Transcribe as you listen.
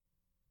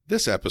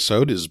This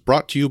episode is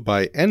brought to you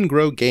by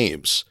Engro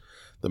Games,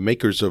 the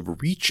makers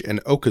of Reach and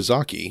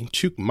Okazaki,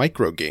 two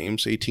micro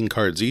games, 18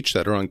 cards each,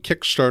 that are on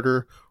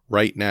Kickstarter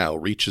right now.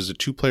 Reach is a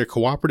 2-player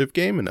cooperative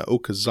game, and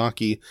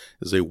Okazaki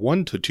is a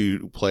 1 to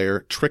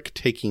 2-player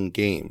trick-taking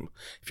game.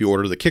 If you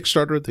order the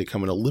Kickstarter, they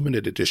come in a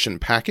limited edition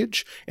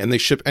package, and they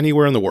ship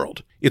anywhere in the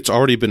world. It's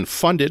already been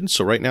funded,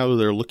 so right now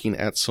they're looking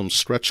at some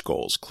stretch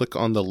goals. Click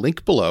on the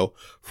link below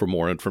for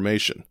more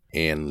information.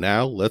 And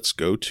now let's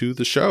go to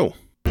the show.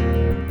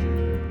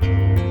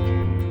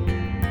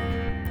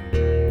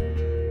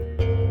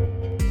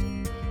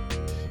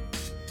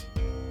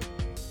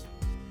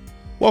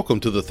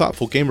 Welcome to the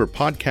Thoughtful Gamer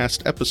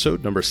Podcast,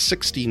 episode number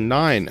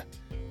 69.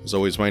 As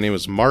always, my name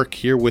is Mark.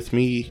 Here with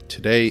me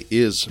today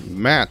is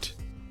Matt.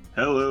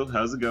 Hello,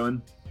 how's it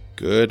going?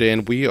 Good,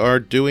 and we are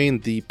doing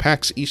the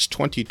PAX East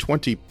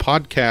 2020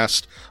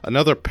 podcast.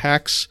 Another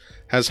PAX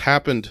has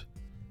happened.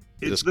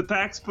 It's the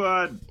PAX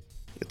Pod.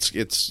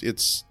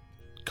 It's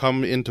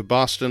come into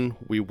Boston.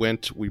 We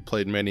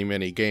played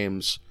many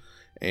games,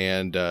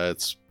 and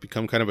it's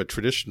become kind of a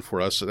tradition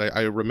for us.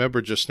 I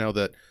remember just now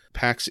that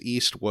PAX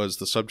East was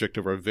the subject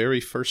of our very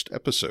first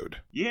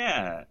episode.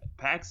 Yeah,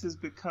 PAX has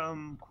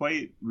become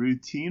quite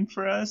routine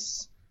for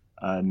us.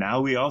 Now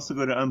we also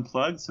go to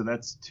Unplugged, so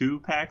that's 2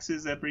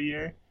 PAXs every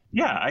year.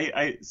 Yeah,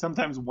 I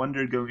sometimes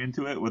wondered going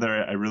into it whether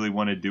I really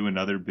want to do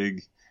another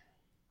big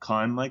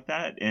con like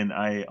that, and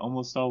I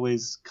almost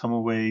always come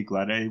away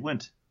glad I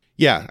went.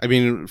 Yeah, I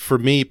mean, for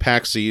me,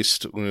 PAX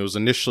East, when it was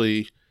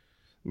initially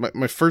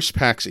my first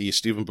PAX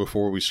East, even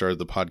before we started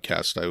the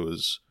podcast, I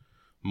was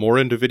more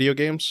into video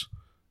games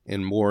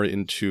and more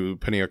into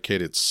Penny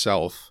Arcade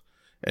itself.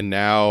 And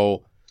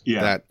now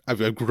that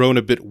I've grown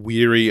a bit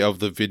weary of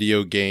the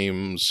video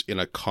games in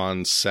a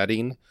con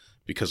setting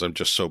because I'm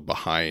just so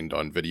behind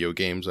on video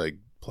games. I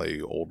play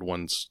old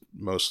ones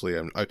mostly.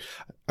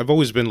 I've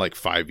always been like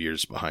 5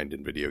 years behind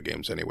in video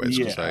games anyways,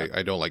 because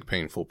I don't like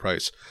paying full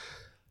price.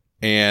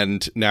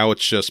 And now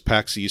it's just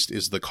PAX East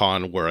is the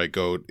con where I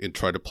go and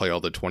try to play all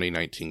the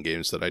 2019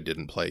 games that I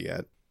didn't play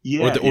yet.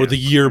 Or the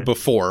year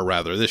before,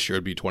 rather. This year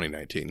would be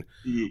 2019.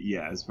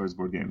 Yeah, as far as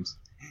board games.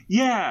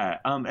 Yeah,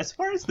 as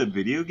far as the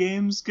video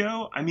games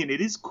go, I mean, it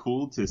is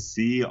cool to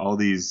see all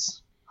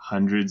these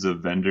hundreds of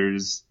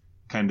vendors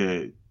kind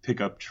of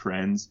pick up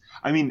trends.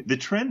 I mean, the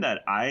trend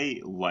that I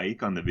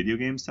like on the video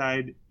game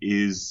side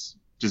is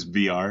just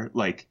VR.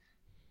 Like,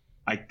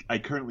 I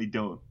currently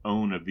don't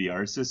own a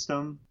VR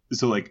system.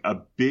 So, like, a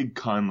big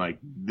con like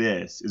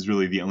this is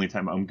really the only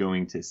time I'm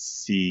going to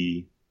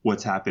see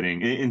what's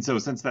happening. And so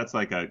since that's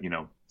like a,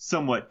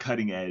 somewhat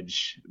cutting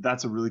edge,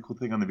 that's a really cool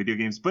thing on the video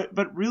games.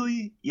 But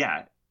really,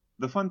 yeah,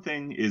 the fun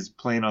thing is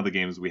playing all the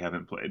games we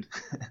haven't played.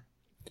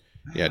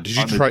 Yeah.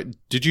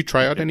 Did you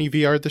try out any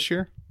VR this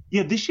year?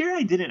 Yeah, this year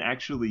I didn't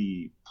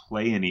actually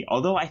play any,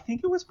 although I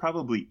think it was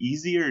probably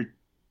easier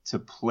to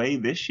play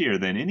this year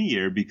than any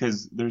year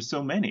because there's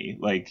so many.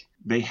 Like,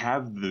 they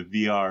have the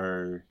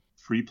VR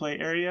free play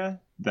area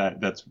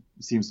that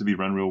seems to be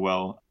run real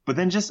well. But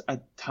then just a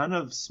ton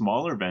of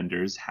smaller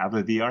vendors have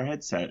a VR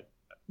headset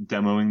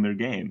demoing their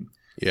game.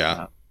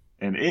 Yeah.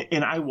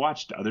 And I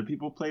watched other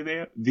people play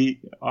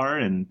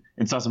VR and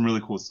saw some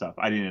really cool stuff.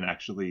 I didn't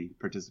actually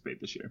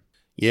participate this year.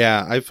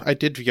 Yeah, I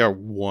did VR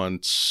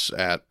once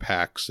at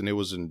PAX, and it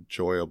was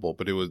enjoyable,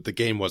 but the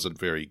game wasn't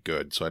very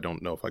good, so I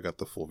don't know if I got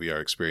the full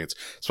VR experience,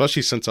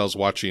 especially since I was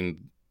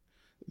watching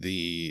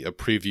a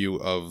preview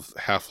of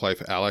Half-Life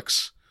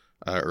Alyx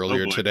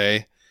earlier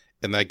today,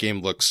 and that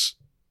game looks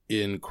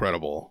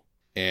incredible.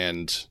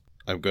 And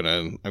I'm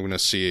gonna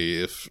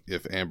see if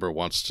Amber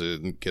wants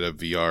to get a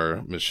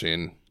VR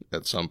machine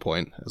at some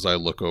point as I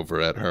look over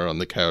at her on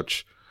the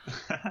couch.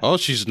 Oh,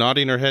 she's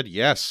nodding her head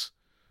yes.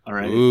 All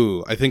right.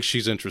 Ooh, I think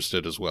she's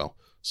interested as well.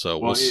 So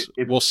we'll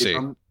see.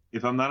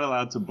 If I'm not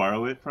allowed to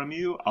borrow it from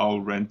you,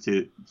 I'll rent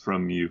it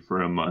from you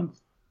for a month.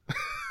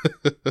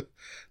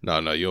 No,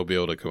 you'll be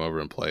able to come over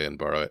and play and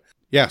borrow it.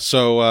 Yeah,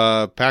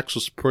 so PAX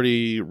was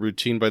pretty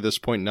routine by this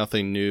point,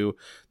 nothing new.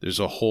 There's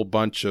a whole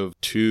bunch of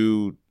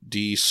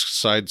 2D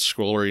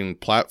side-scrolling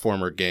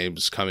platformer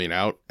games coming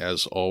out,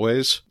 as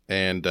always.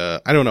 And I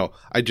don't know,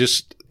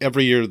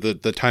 every year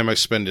the time I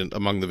spend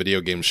among the video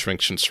games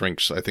shrinks and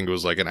shrinks. I think it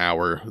was like an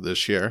hour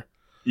this year.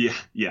 Yeah.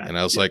 And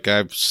I was like,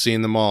 I've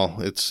seen them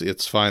all.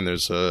 It's fine.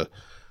 There's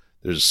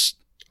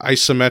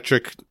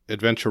isometric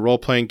adventure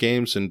role-playing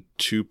games and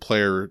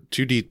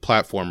 2D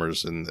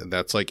platformers, and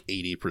that's like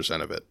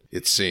 80% of it,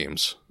 it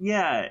seems.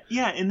 Yeah,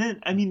 and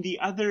then, I mean, the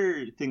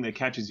other thing that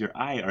catches your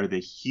eye are the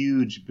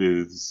huge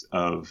booths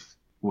of,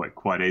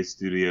 Quad A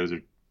Studios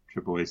or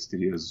AAA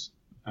Studios,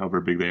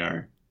 however big they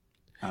are.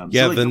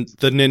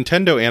 The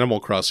Nintendo Animal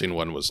Crossing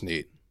one was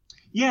neat.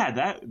 Yeah,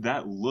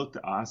 that looked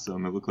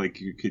awesome. It looked like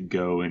you could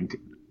go and...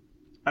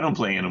 I don't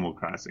play Animal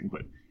Crossing,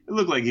 but it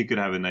looked like you could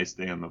have a nice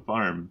day on the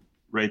farm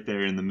right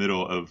there in the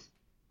middle of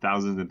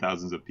thousands and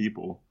thousands of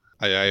people.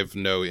 I have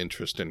no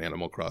interest in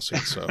Animal Crossing,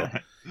 so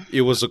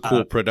it was a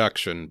cool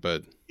production,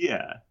 but...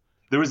 Yeah.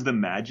 There was the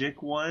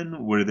Magic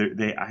one where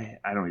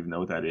I don't even know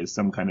what that is,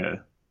 some kind of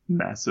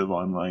massive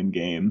online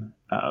game.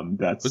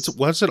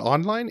 Was it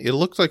online? It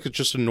looked like it's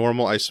just a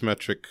normal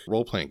isometric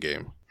role-playing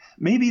game.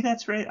 Maybe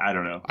that's right. I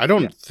don't know. I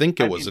don't think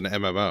it was an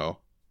MMO.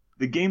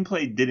 The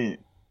gameplay didn't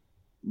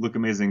look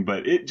amazing,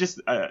 but it just,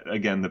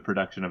 again, the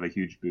production of a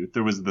huge booth.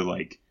 There was the,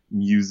 like,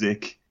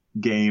 music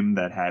game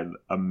that had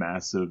a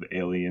massive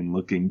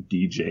alien-looking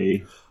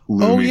DJ.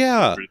 Oh,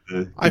 yeah.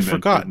 I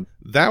forgot.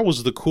 That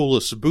was the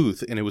coolest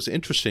booth, and it was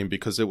interesting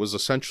because it was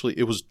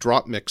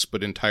DropMix,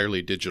 but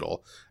entirely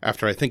digital,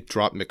 after I think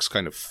DropMix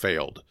kind of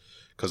failed.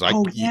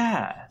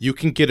 You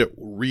can get it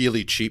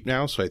really cheap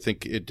now, so I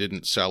think it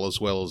didn't sell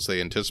as well as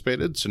they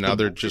anticipated. So now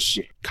they're just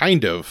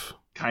kind of.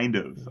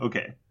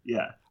 Okay.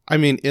 Yeah. I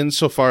mean,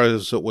 insofar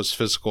as it was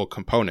physical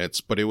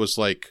components, but it was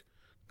like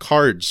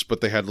cards,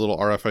 but they had little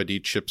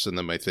RFID chips in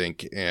them, I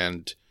think,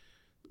 and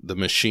the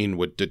machine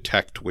would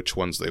detect which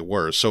ones they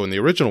were. So in the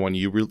original one,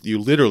 you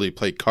literally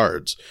played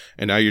cards,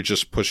 and now you're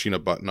just pushing a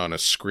button on a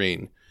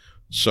screen.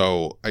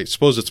 So I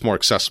suppose it's more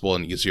accessible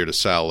and easier to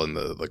sell, and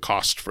the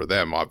cost for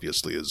them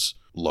obviously is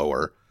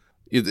lower.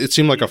 It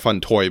seemed like a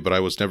fun toy, but I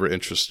was never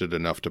interested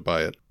enough to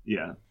buy it.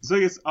 Yeah. So I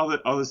guess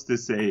all this to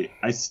say,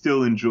 I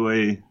still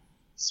enjoy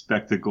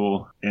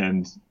spectacle,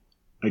 and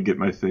I get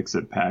my fix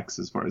at PAX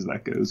as far as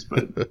that goes.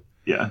 But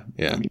yeah.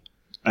 I mean,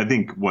 I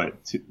think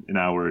an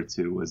hour or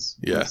two was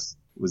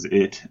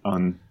it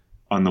on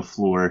the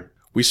floor.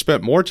 We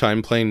spent more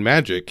time playing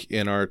Magic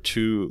in our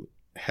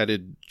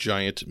two-headed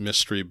giant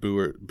mystery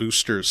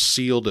booster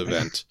sealed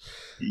event,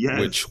 yes.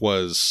 Which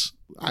was,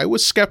 I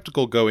was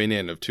skeptical going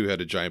in of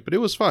two-headed giant, but it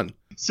was fun.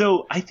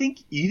 So I think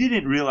you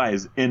didn't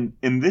realize, and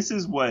this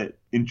is what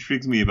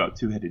intrigues me about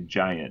two-headed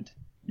giant.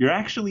 You're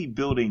actually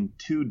building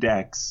two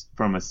decks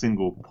from a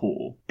single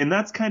pool, and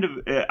that's kind of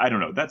I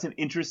don't know. That's an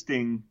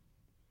interesting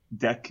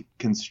deck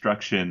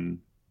construction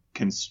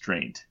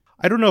constraint.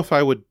 I don't know if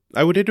I would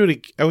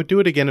do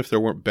it again if there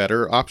weren't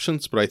better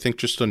options, but I think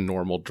just a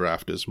normal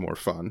draft is more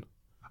fun.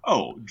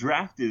 Oh,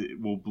 draft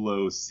will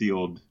blow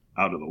sealed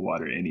out of the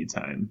water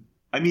anytime.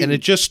 I mean, and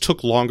it just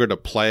took longer to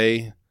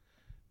play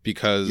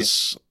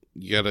because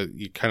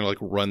you kind of like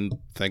run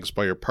things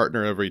by your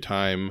partner every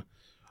time,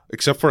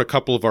 except for a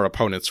couple of our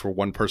opponents where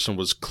one person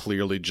was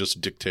clearly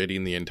just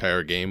dictating the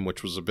entire game,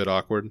 which was a bit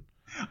awkward.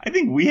 I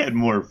think we had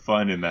more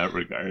fun in that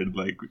regard.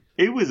 Like,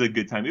 it was a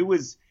good time. It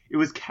was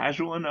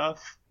casual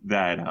enough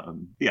that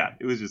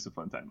it was just a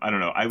fun time. I don't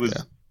know.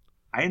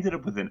 I ended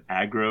up with an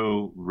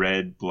aggro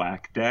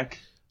red-black deck.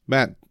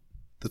 Matt,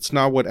 that's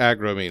not what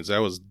aggro means. That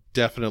was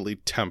definitely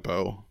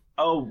tempo.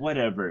 Oh,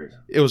 whatever.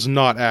 It was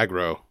not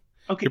aggro.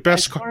 Okay,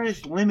 as far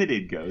as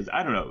limited goes,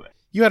 I don't know.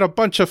 You had a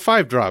bunch of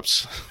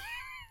 5-drops.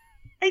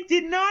 I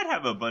did not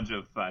have a bunch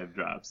of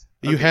 5-drops.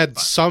 You had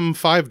some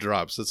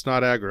 5-drops. That's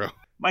not aggro.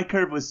 My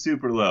curve was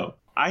super low.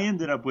 I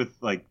ended up with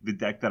like the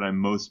deck that I'm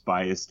most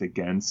biased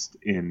against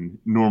in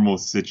normal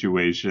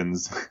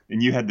situations.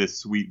 And you had this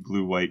sweet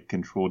blue-white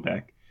control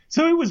deck.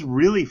 So it was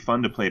really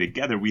fun to play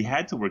together. We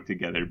had to work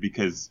together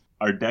because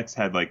our decks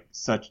had like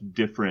such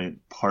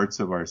different parts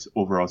of our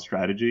overall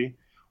strategy,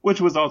 which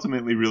was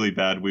ultimately really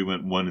bad. We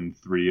went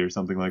 1-3 or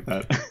something like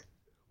that.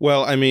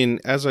 Well, I mean,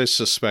 as I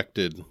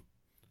suspected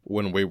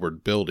when we were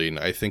building,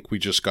 I think we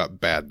just got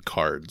bad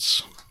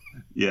cards.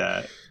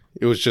 Yeah.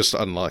 It was just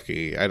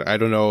unlucky. I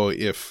don't know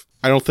if...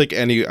 I don't think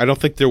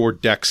there were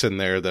decks in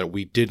there that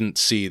we didn't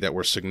see that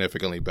were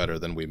significantly better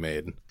than we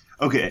made.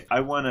 Okay, I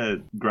want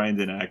to grind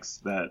an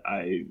axe that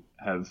I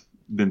have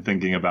been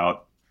thinking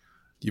about.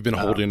 You've been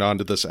holding on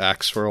to this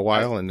axe for a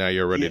while, and now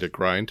you're ready to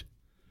grind?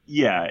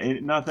 Yeah,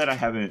 not that I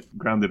haven't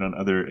grounded on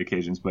other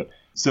occasions, but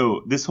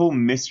so this whole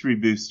mystery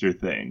booster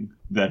thing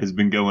that has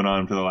been going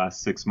on for the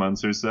last 6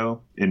 months or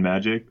so in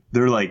Magic,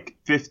 there are like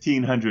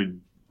 1,500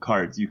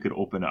 cards you could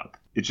open up.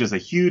 It's just a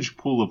huge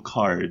pool of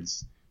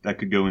cards that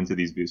could go into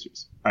these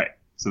boosters. All right,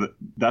 so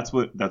that's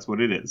what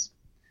it is.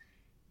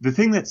 The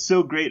thing that's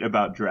so great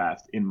about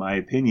draft, in my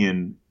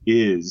opinion,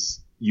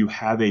 is you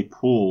have a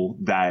pool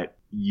that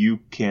you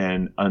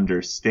can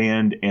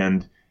understand,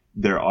 and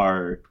there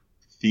are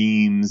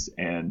themes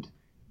and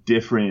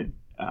different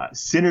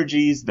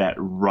synergies that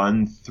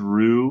run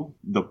through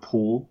the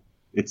pool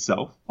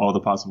itself, all the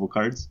possible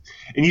cards.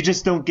 And you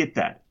just don't get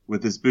that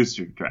with this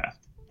booster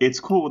draft. It's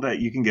cool that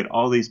you can get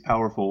all these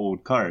powerful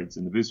old cards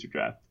in the booster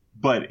draft,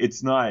 but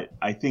it's not,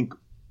 I think,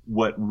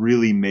 what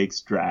really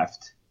makes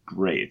draft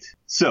great.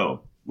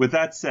 So, with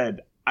that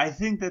said, I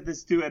think that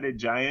this two-headed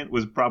giant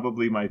was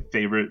probably my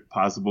favorite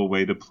possible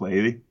way to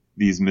play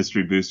these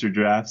mystery booster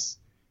drafts,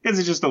 because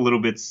it's just a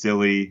little bit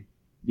silly.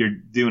 You're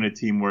doing a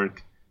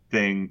teamwork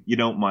thing. You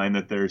don't mind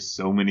that there's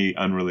so many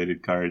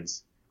unrelated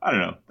cards. I don't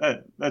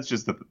know. That's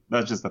just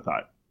a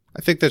thought.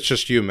 I think that's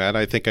just you, Matt.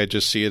 I think I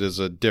just see it as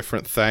a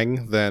different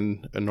thing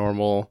than a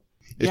normal.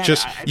 It's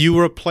just you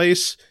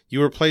replace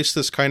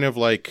this kind of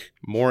like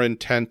more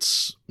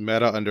intense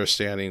meta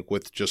understanding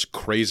with just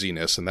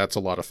craziness, and that's a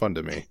lot of fun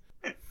to me.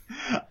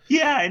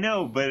 Yeah, I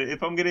know, but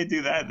if I'm gonna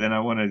do that, then I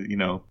want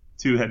to,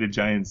 two-headed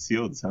giant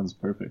sealed sounds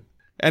perfect.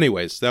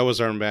 Anyways, that was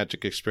our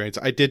Magic experience.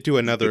 I did do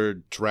another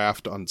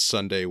draft on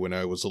Sunday when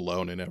I was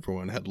alone and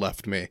everyone had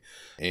left me,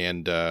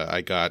 and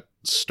I got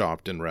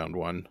stomped in round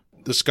 1.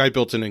 This guy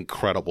built an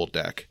incredible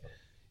deck.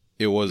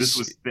 This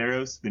was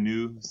Theros, the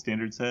new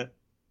standard set?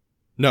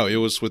 No, it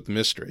was with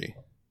Mystery.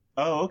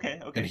 Oh,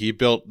 okay. And he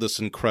built this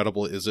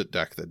incredible Izzet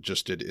deck that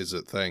just did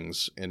Izzet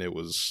things, and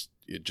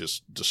it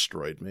just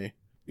destroyed me.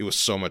 It was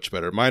so much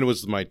better. Mine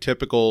was my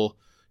typical,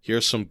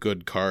 here's some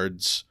good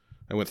cards.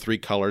 I went 3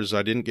 colors.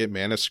 I didn't get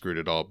mana screwed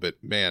at all,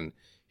 but man,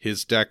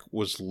 his deck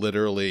was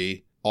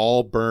literally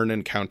all burn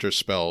and counter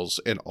spells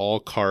and all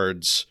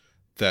cards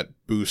that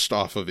boost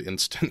off of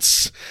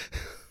instants.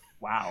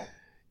 Wow.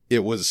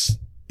 It was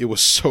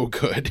so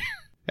good.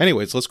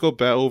 Anyways, let's go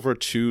back over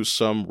to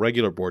some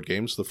regular board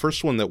games. The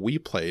first one that we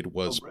played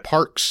was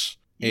Parks,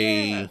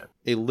 a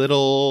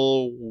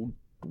little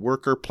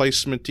worker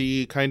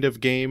placement-y kind of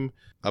game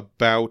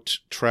about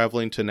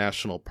traveling to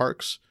national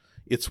parks.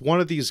 It's one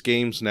of these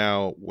games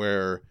now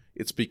where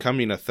it's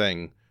becoming a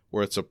thing,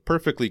 where it's a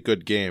perfectly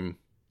good game,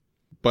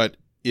 but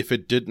if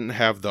it didn't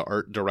have the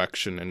art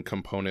direction and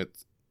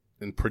component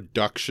and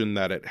production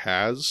that it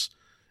has,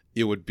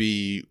 it would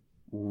be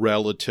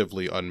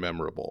relatively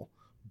unmemorable.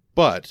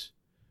 But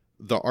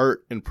the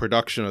art and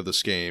production of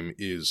this game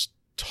is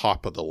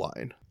top of the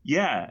line.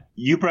 Yeah,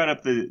 you brought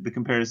up the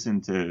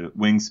comparison to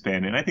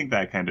Wingspan, and I think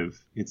that kind of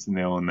hits the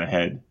nail on the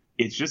head.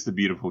 It's just a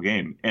beautiful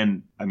game.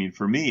 And I mean,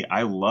 for me,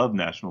 I love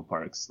national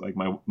parks. Like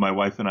my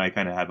wife and I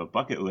kind of have a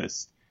bucket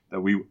list that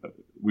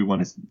we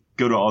want to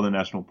go to all the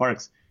national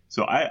parks.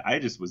 So I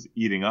just was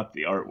eating up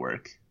the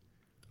artwork.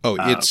 Oh,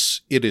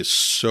 it is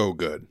so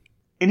good.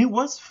 And it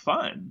was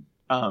fun.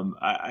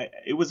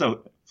 It was a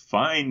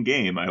fine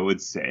game, I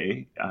would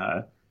say.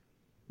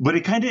 But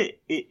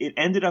it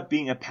ended up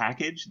being a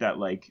package that,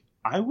 like,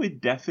 I would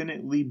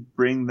definitely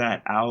bring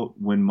that out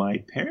when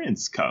my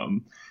parents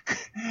come.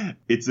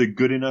 It's a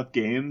good enough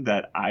game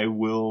that I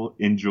will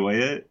enjoy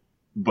it,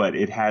 but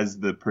it has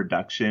the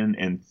production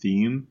and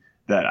theme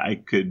that I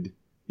could,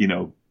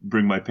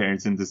 bring my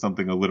parents into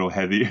something a little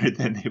heavier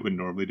than they would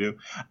normally do.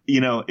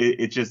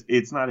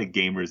 It's not a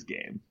gamer's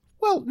game.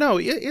 Well, no,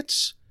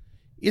 it's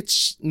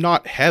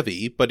not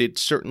heavy, but it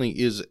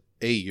certainly is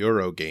a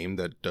Euro game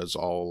that does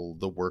all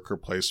the worker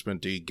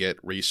placement to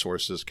get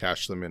resources,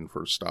 cash them in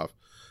for stuff.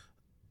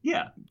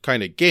 Yeah.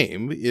 Kind of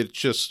game. It's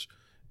just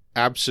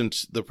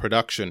absent the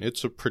production.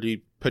 It's a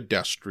pretty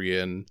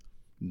pedestrian,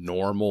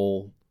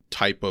 normal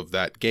type of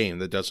that game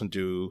that doesn't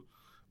do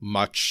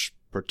much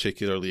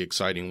particularly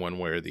exciting one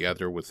way or the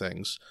other with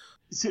things.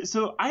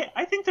 So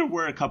I think there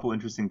were a couple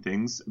interesting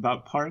things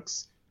about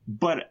Parks,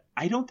 but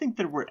I don't think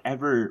there were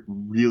ever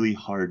really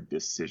hard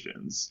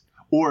decisions.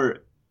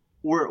 Or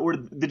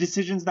the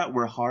decisions that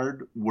were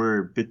hard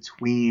were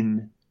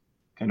between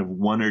kind of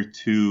one or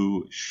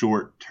two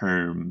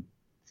short-term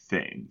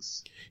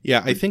things.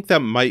 Yeah, I think that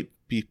might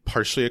be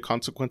partially a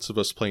consequence of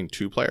us playing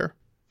 2-player.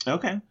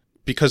 Okay.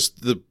 Because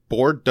the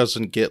board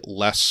doesn't get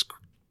less,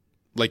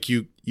 like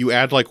you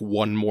add like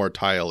one more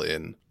tile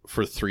in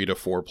for 3 to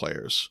 4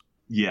 players.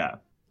 Yeah.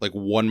 Like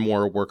one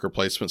more worker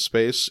placement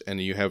space, and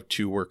you have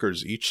 2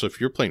 workers each. So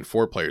if you're playing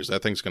 4 players,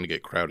 that thing's going to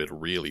get crowded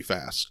really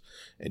fast.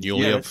 And you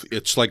only have,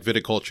 it's like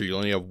viticulture, you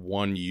only have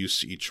 1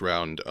 use each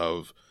round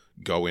of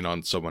going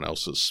on someone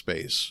else's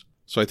space.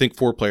 So I think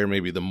 4-player may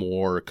be the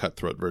more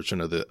cutthroat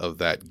version of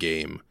that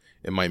game.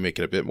 It might make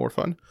it a bit more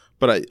fun.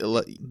 But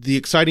the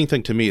exciting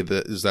thing to me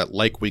is that,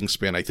 like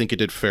Wingspan, I think it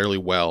did fairly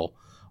well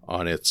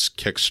on its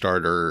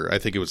Kickstarter. I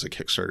think it was a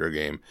Kickstarter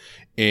game.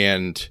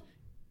 And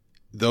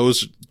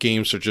those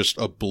games are just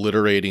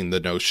obliterating the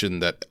notion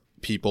that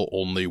people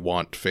only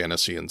want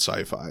fantasy and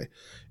sci-fi.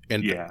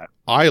 And yeah.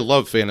 I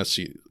love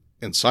fantasy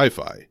and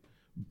sci-fi,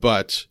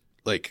 but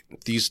like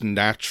these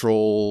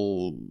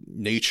nature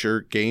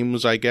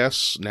games, I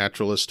guess,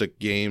 naturalistic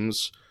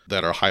games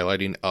that are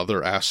highlighting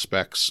other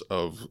aspects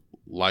of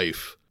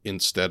life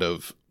instead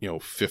of,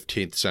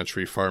 15th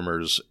century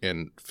farmers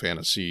and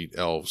fantasy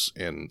elves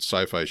and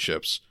sci-fi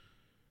ships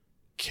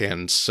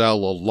can sell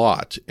a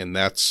lot. And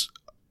that's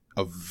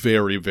a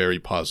very, very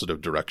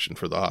positive direction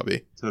for the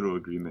hobby. Total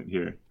agreement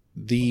here.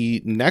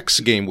 The next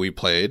game we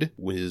played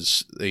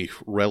was a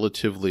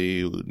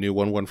relatively new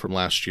one from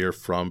last year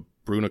from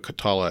Bruna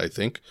Catala, I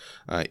think,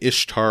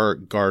 Ishtar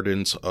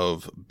Gardens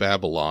of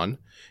Babylon.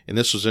 And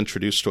this was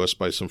introduced to us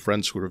by some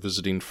friends who were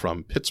visiting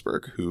from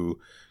Pittsburgh, who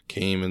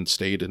came and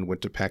stayed and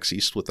went to PAX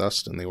East with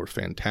us, and they were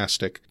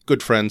fantastic.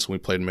 Good friends, and we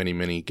played many,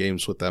 many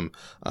games with them.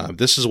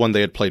 This is one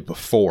they had played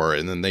before,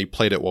 and then they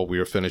played it while we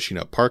were finishing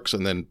up Parks,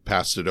 and then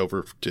passed it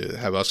over to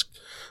have us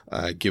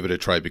give it a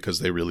try because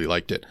they really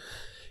liked it.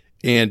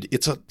 And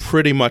it's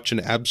pretty much an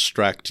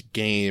abstract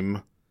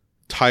game,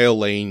 tile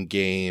laying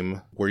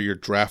game, where you're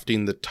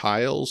drafting the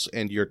tiles,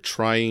 and you're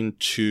trying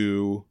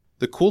to...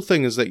 The cool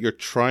thing is that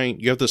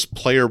you have this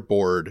player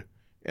board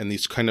and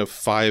these kind of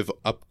 5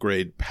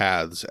 upgrade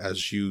paths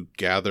as you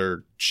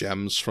gather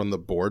gems from the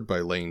board by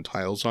laying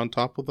tiles on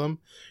top of them.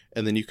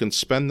 And then you can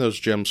spend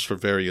those gems for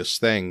various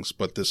things,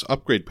 but this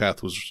upgrade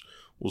path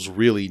was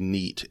really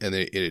neat, and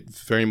it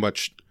very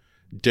much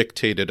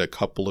dictated a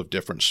couple of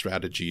different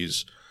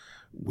strategies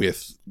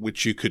with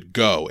which you could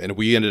go. And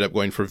we ended up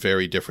going for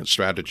very different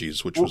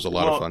strategies, which was a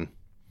lot of fun.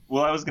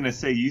 Well, I was going to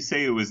say, you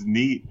say it was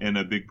neat and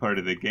a big part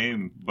of the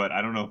game, but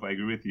I don't know if I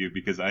agree with you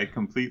because I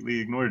completely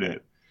ignored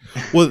it.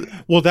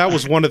 Well, that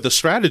was one of the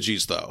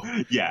strategies, though.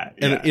 Yeah.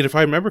 And if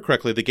I remember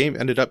correctly, the game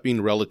ended up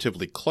being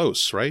relatively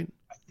close, right?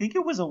 I think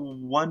it was a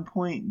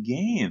 1-point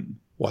game.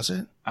 Was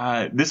it?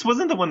 This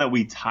wasn't the one that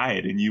we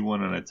tied and you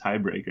won on a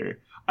tiebreaker.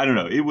 I don't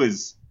know. It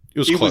was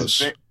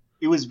close.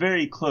 It was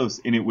very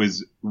close, and it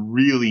was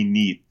really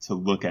neat to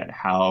look at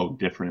how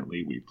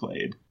differently we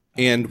played.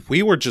 And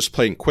we were just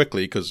playing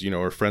quickly because,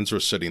 our friends were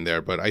sitting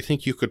there, but I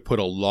think you could put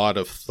a lot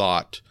of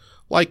thought,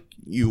 like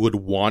you would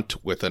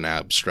want with an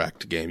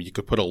abstract game. You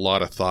could put a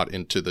lot of thought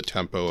into the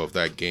tempo of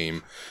that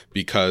game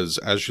because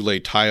as you lay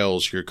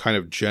tiles, you're kind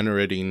of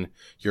generating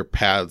your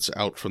paths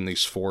out from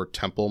these 4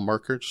 temple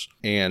markers.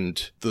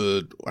 And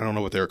I don't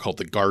know what they're called,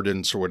 the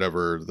gardens or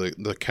whatever,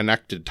 the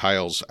connected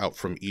tiles out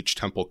from each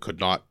temple could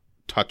not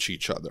touch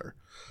each other.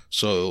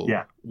 So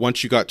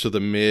once you got to the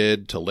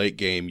mid to late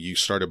game, you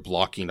started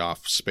blocking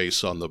off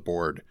space on the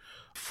board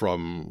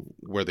from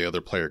where the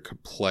other player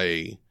could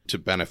play to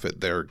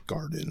benefit their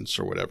gardens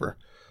or whatever.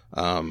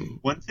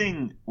 One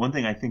thing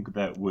I think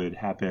that would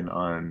happen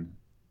on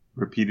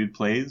repeated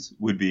plays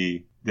would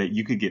be that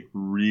you could get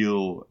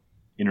real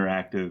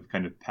interactive,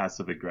 kind of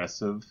passive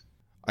aggressive.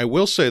 I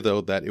will say, though,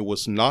 that it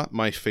was not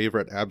my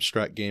favorite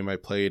abstract game I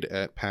played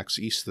at PAX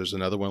East. There's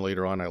another one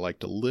later on I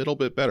liked a little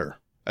bit better,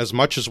 as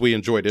much as we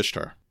enjoyed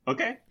Ishtar.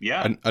 Okay,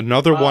 yeah.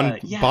 Another one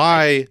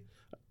by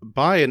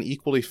an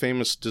equally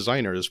famous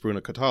designer is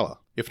Bruno Cathala,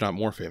 if not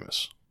more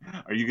famous.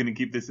 Are you going to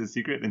keep this a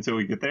secret until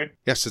we get there?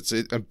 Yes,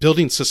 I'm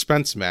building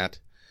suspense, Matt.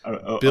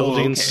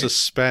 Building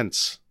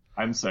suspense.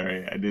 I'm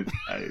sorry,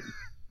 An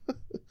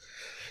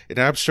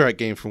abstract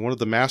game from one of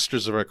the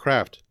masters of our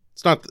craft.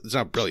 It's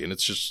not brilliant.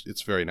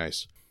 It's very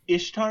nice.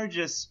 Ishtar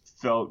just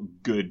felt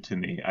good to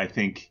me. I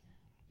think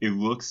it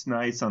looks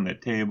nice on the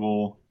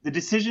table. The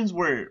decisions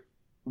weren't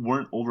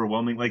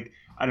overwhelming. Like,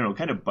 I don't know,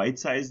 kind of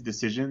bite-sized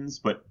decisions,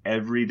 but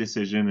every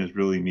decision is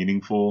really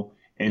meaningful.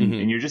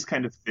 And you're just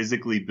kind of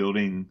physically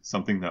building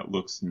something that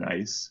looks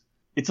nice.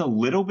 It's a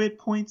little bit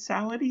point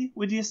salad-y,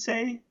 would you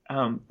say?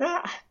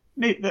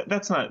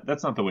 That's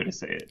not the way to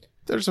say it.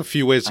 There's a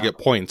few ways to get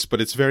points, but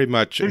it's very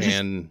much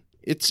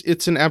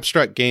it's an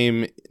abstract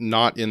game,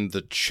 not in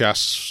the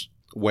chess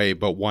way,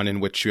 but one in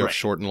which you have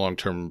short and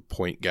long-term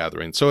point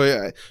gathering.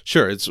 So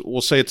sure,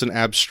 we'll say it's an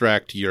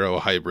abstract Euro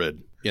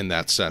hybrid in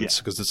that sense,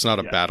 because it's not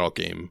a battle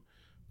game,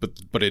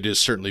 but it is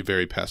certainly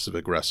very passive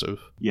aggressive.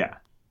 Yeah,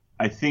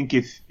 I think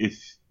if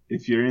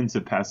you're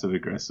into passive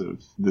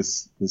aggressive,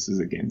 this is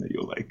a game that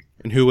you'll like.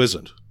 And who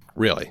isn't,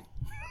 really?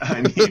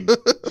 I mean,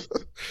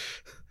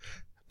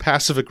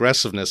 passive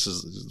aggressiveness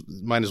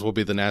might as well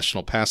be the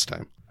national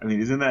pastime. I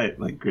mean, isn't that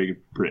like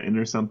Great Britain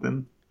or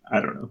something? I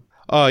don't know.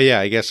 Oh yeah,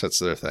 I guess that's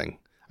their thing.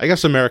 I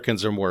guess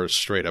Americans are more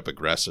straight up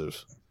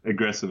aggressive.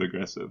 Aggressive.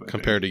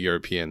 Compared to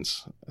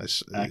Europeans,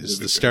 is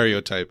the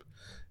stereotype.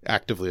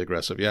 Actively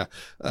aggressive, yeah.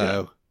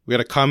 We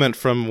had a comment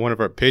from one of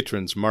our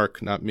patrons,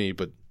 Mark, not me,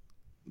 but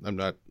I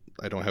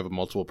don't have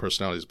multiple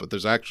personalities, but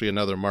there's actually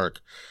another Mark,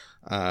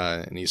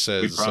 and he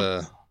says,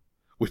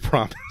 "We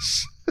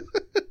promise."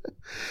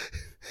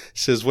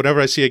 Says,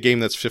 whenever I see a game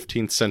that's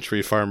 15th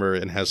century farmer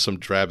and has some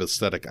drab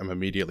aesthetic, I'm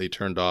immediately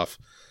turned off.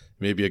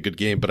 Maybe a good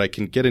game, but I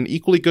can get an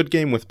equally good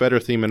game with better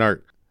theme and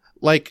art.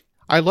 Like,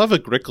 I love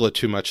Agricola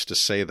too much to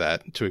say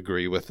that, to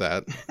agree with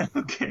that.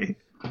 Okay.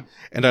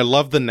 And I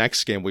love the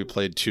next game we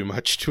played too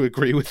much to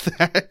agree with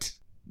that.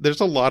 There's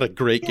a lot of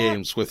great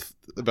games with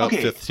about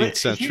 15th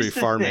century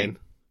farming.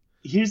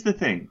 Here's the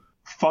thing.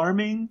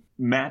 Farming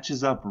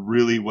matches up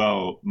really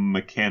well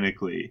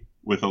mechanically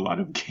with a lot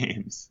of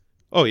games.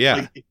 Oh,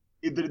 yeah. Like,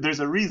 there's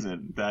a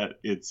reason that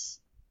it's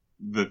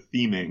the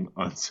theming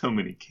on so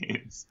many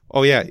games.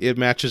 Oh, yeah. It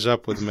matches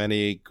up with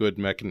many good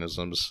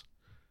mechanisms.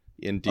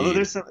 Indeed. Although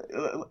there's some,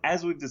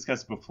 as we've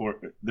discussed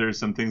before, there's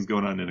some things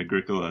going on in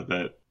Agricola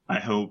that I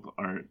hope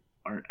aren't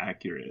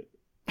accurate.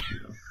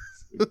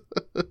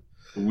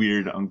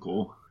 Weird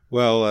uncle.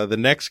 Well, the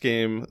next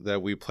game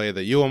that we play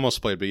that you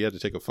almost played, but you had to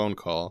take a phone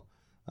call,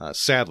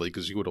 sadly,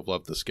 because you would have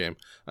loved this game,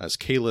 is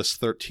Caylus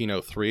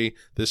 1303.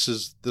 This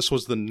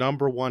was the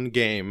number one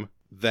game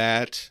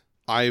that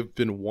I've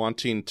been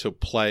wanting to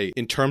play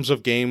in terms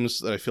of games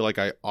that I feel like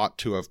I ought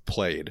to have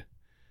played.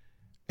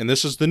 And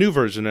this is the new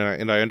version,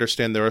 and I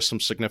understand there are some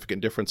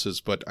significant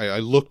differences, but I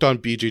looked on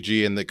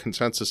BGG, and the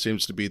consensus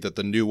seems to be that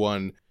the new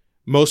one,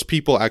 most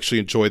people actually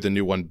enjoy the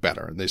new one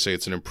better, and they say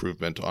it's an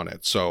improvement on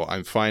it. So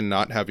I'm fine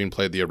not having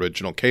played the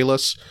original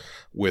Caylus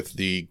with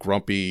the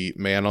grumpy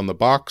man on the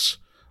box,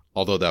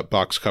 although that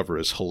box cover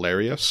is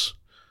hilarious.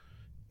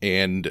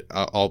 And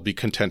I'll be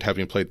content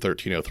having played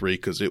 1303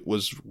 because it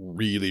was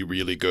really,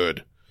 really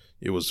good.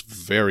 It was a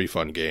very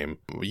fun game.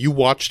 You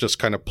watched us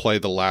kind of play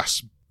the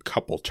last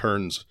couple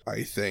turns,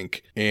 I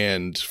think.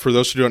 And for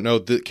those who don't know,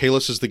 the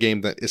Caylus is the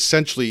game that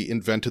essentially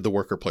invented the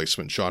worker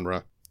placement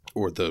genre,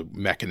 or the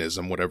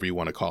mechanism, whatever you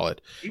want to call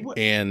it.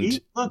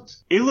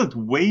 It looked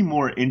way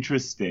more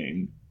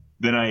interesting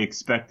than I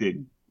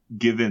expected,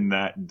 given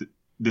that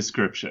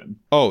description.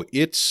 Oh,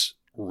 it's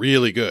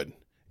really good.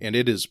 and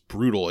it is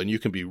brutal, and you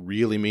can be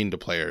really mean to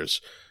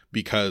players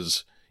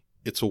because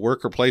it's a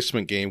worker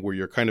placement game where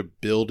you're kind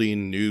of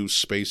building new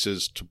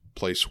spaces to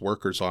place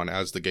workers on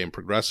as the game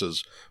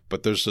progresses.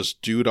 But there's this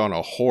dude on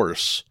a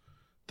horse,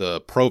 the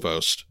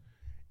provost,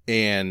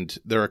 and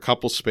there are a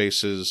couple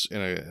spaces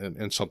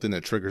in something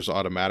that triggers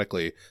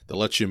automatically that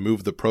lets you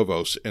move the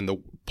provost, and the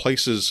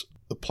places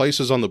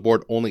on the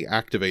board only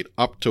activate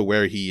up to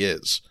where he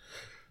is.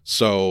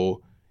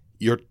 So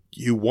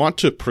you want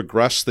to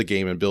progress the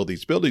game and build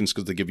these buildings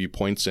because they give you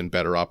points and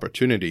better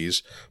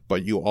opportunities,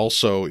 but you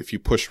also, if you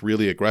push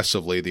really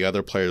aggressively, the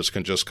other players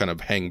can just kind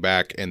of hang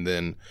back and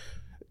then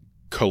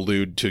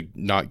collude to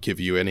not give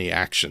you any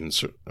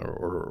actions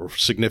or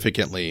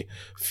significantly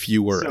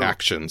fewer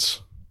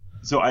actions.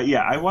 So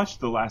I watched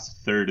the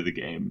last third of the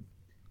game,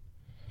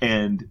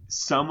 and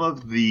some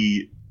of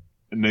the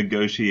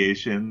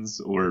negotiations,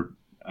 or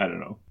I don't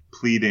know,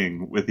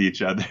 pleading with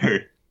each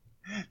other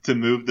to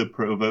move the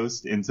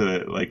provost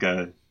into like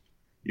a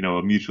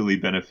mutually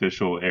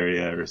beneficial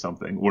area or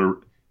something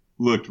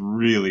looked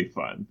really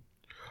fun.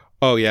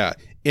 Oh yeah,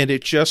 and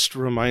it just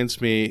reminds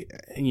me,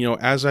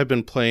 as I've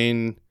been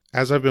playing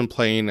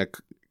a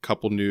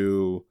couple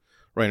new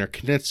Reiner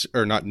Knizia,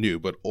 or not new,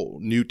 but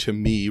new to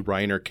me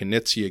Reiner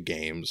Knizia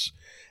games,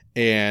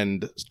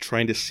 and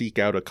trying to seek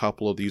out a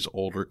couple of these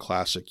older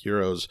classic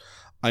Euros,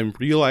 I'm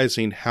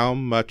realizing how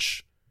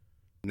much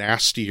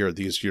nastier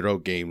these Euro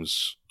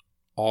games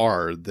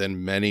are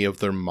than many of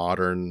their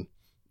modern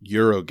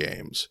Euro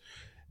games.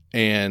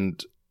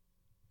 And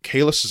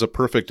Caylus is a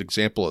perfect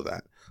example of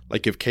that.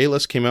 Like, if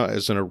Caylus came out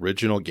as an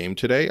original game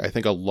today, I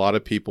think a lot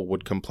of people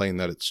would complain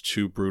that it's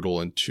too brutal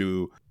and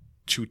to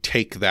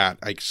take that.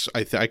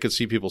 I could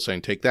see people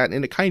saying take that,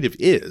 and it kind of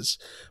is,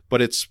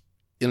 but it's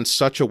in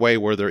such a way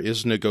where there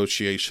is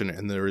negotiation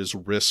and there is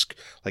risk,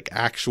 like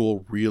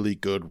actual really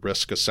good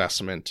risk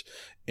assessment,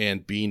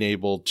 and being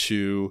able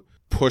to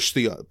push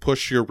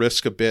your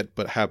risk a bit,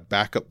 but have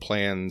backup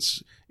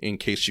plans in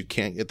case you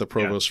can't get the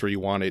provost where you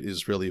want it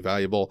is really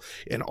valuable.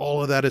 And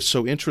all of that is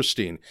so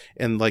interesting.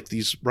 And like,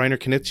 these Reiner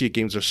Knizia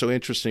games are so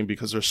interesting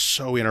because they're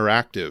so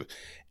interactive.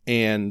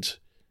 And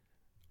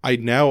I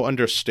now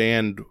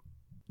understand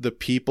the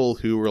people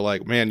who were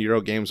like, man,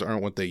 Euro games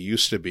aren't what they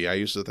used to be. I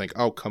used to think,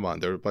 oh, come on,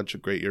 there are a bunch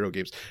of great Euro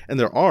games. And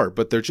there are,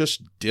 but they're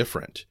just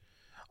different.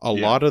 A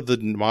lot of the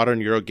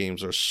modern Euro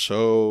games are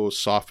so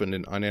softened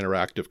and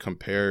uninteractive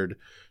compared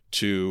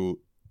to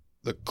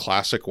the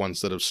classic ones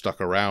that have stuck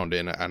around,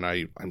 and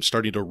I'm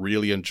starting to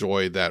really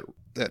enjoy that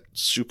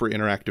super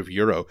interactive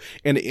Euro.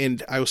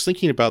 And I was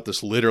thinking about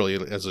this literally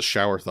as a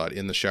shower thought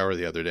in the shower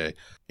the other day,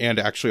 and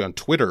actually on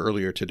Twitter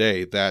earlier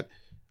today, that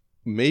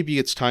maybe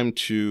it's time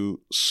to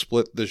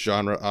split the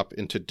genre up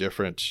into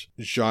different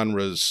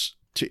genres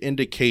to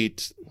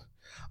indicate,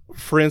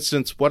 for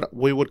instance, what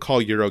we would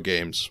call Euro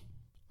games,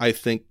 I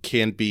think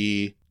can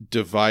be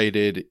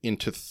divided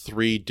into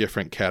 3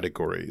 different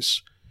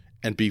categories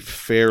and be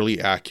fairly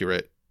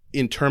accurate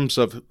in terms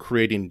of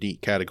creating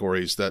neat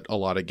categories that a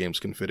lot of games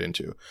can fit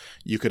into.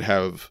 You could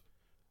have,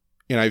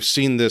 and I've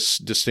seen this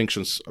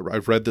distinction,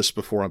 I've read this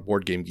before on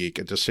Board Game Geek,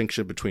 a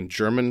distinction between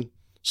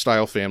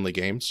German-style family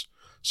games,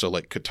 so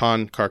like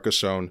Catan,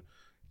 Carcassonne,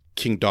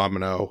 King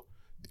Domino,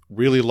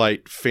 really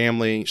light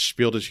family,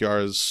 Spiel des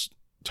Jahres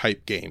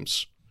type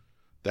games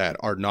that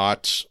are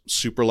not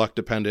super luck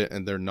dependent,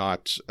 and they're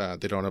not,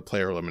 they don't have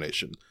player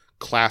elimination.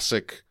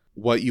 Classic,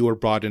 what you were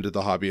brought into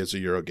the hobby as a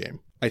Euro game.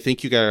 I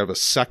think you gotta have a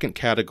second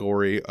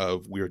category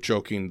of, we were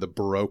joking, the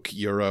Baroque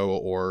Euro,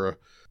 or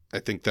I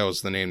think that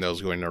was the name that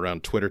was going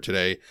around Twitter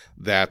today.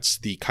 That's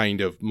the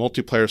kind of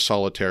multiplayer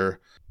solitaire,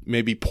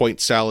 maybe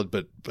point salad,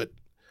 but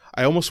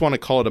I almost want to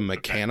call it a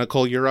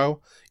mechanical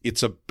Euro.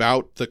 It's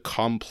about the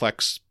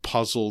complex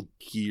puzzle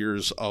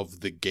gears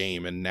of the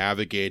game and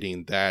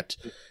navigating that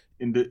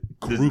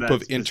group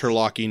of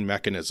interlocking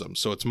mechanisms.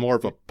 So it's more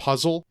of a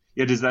puzzle.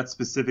 Yeah, does that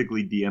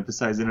specifically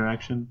de-emphasize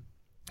interaction?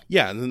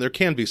 Yeah, and then there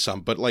can be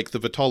some, but like the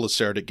Vital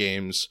Lacerda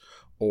games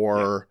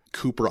or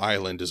Cooper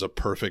Island is a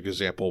perfect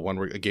example,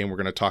 a game we're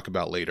going to talk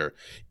about later.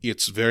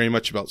 It's very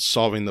much about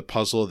solving the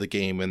puzzle of the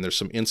game, and there's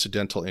some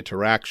incidental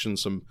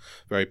interactions, some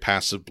very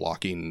passive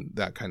blocking,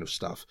 that kind of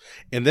stuff.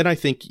 And then I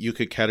think you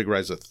could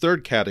categorize a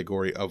third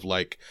category of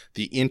like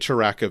the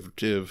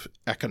interactive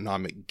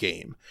economic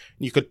game.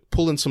 You could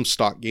pull in some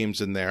stock games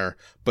in there,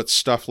 but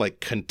stuff like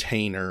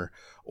Container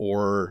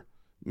or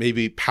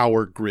maybe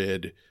Power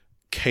Grid,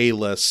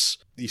 Caylus,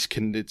 these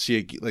can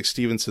see like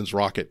Stevenson's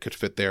Rocket could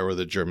fit there with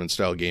a German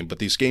style game, but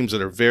these games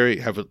that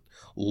are have a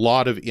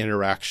lot of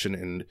interaction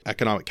and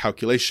economic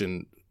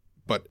calculation,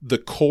 but the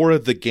core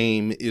of the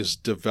game is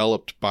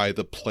developed by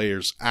the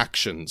player's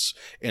actions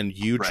and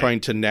you trying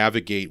to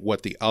navigate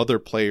what the other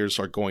players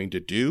are going to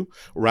do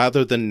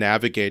rather than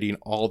navigating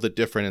all the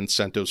different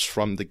incentives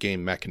from the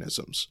game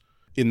mechanisms.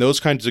 In those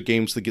kinds of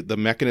games, the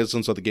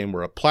mechanisms of the game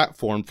were a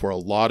platform for a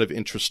lot of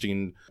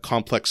interesting,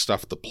 complex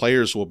stuff the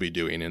players will be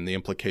doing and the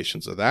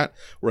implications of that,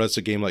 whereas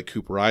a game like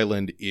Cooper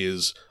Island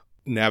is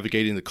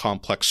navigating the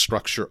complex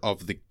structure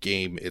of the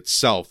game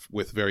itself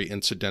with very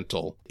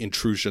incidental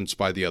intrusions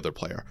by the other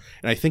player.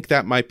 And I think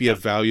that might be a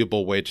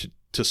valuable way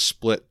to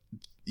split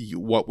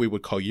what we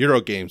would call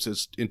Euro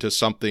games into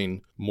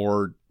something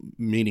more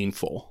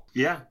meaningful.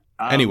 Yeah.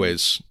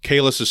 Anyways,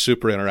 Caylus is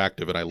super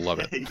interactive and I love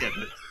it.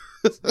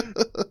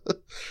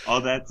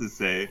 All that to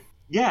say,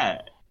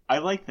 yeah, I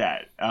like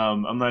that.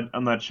 I'm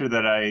not sure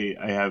that I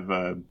have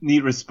a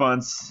neat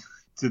response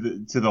to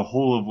the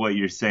whole of what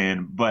you're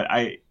saying, but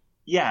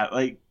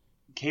like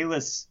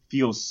Caylus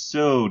feels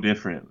so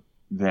different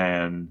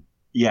than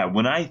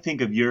when I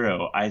think of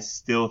Euro, I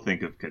still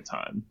think of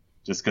Catan,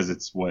 just because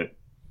it's what,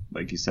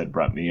 like you said,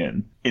 brought me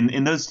in.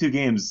 In those two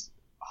games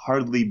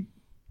hardly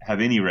have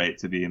any right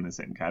to be in the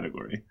same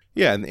category.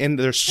 Yeah, and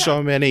there's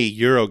so many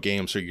Euro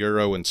games or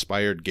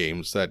Euro-inspired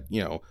games that,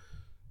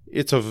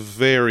 it's a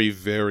very,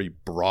 very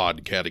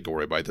broad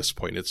category by this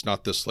point. It's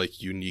not this,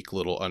 like, unique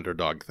little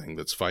underdog thing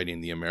that's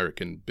fighting the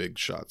American big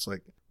shots.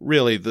 Like,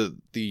 really,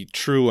 the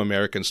true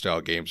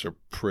American-style games are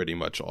pretty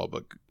much all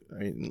but...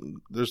 I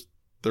mean,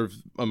 they're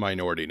a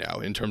minority now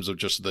in terms of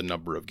just the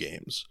number of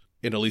games,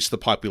 and at least the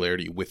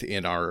popularity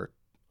within our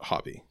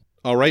hobby.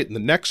 All right, and the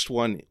next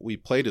one we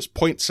played is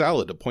Point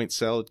Salad, a point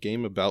salad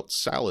game about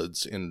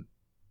salads, and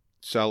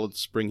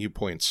salads bring you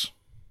points.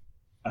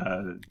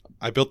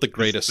 I built the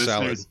greatest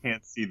salad. Listeners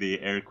can't see the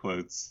air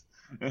quotes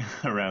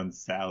around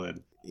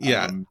salad.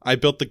 Yeah, I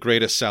built the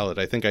greatest salad.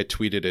 I think I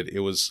tweeted it. It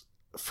was,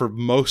 for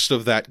most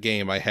of that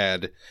game, I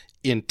had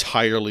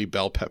entirely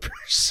bell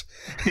peppers.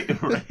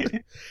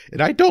 Right.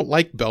 And I don't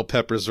like bell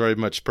peppers very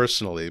much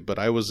personally, but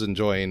I was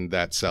enjoying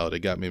that salad. It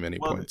got me many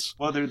points.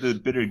 Well, they're the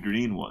bitter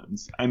green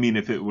ones. I mean,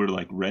 if it were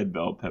like red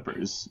bell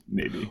peppers,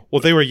 maybe.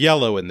 Well, they were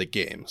yellow in the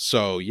game,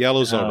 so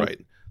yellow's all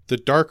right. The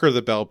darker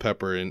the bell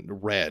pepper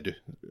and red,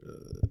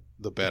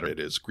 the better it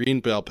is. Green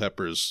bell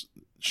peppers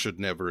should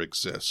never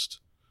exist.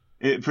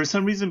 For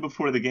some reason,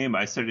 before the game,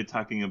 I started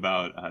talking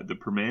about the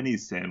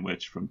Permanis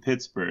sandwich from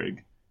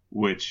Pittsburgh,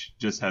 which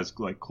just has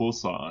like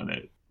coleslaw on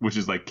it, which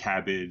is like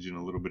cabbage and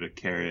a little bit of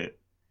carrot.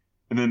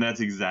 And then that's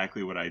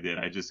exactly what I did.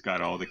 I just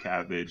got all the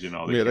cabbage and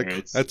all the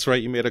carrots. That's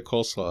right. You made a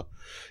coleslaw.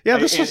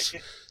 Yeah,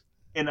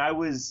 And I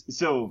was...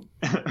 So,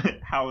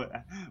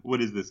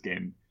 what is this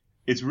game?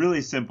 It's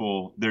really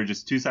simple. They're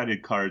just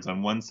two-sided cards.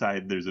 On one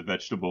side, there's a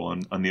vegetable.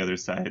 And on the other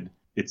side,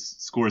 it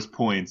scores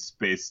points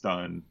based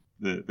on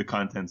the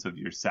contents of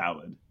your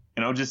salad.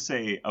 And I'll just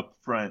say up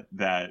front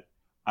that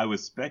I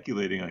was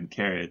speculating on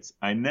carrots.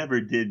 I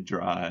never did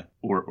draw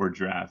or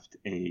draft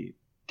a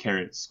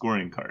carrot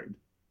scoring card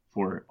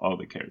for all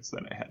the carrots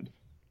that I had.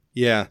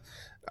 Yeah.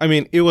 I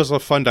mean, it was a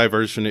fun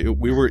diversion. It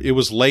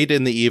was late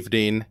in the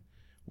evening.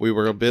 We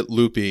were a bit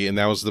loopy, and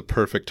that was the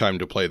perfect time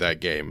to play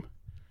that game.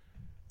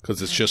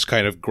 Because it's just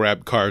kind of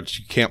grab cards.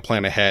 You can't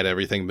plan ahead.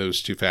 Everything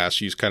moves too fast.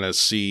 You just kind of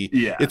see.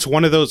 Yeah. It's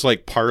one of those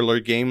like parlor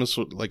games,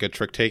 like a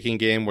trick-taking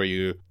game where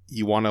you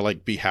want to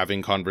like be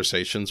having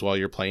conversations while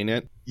you're playing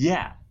it.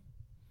 Yeah.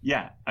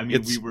 Yeah. I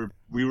mean,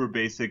 we were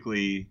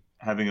basically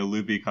having a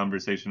loopy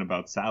conversation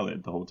about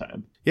salad the whole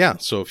time. Yeah.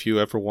 So if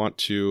you ever want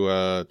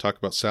to talk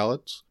about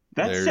salads,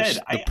 that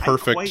said, I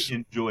quite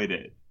enjoyed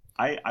it.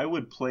 I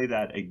would play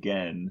that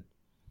again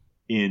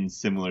in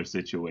similar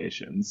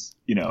situations.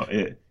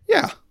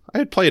 Yeah.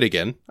 I'd play it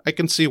again. I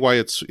can see why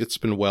it's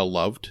been well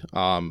loved.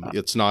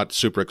 It's not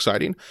super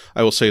exciting.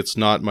 I will say it's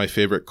not my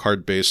favorite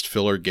card-based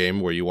filler game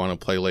where you want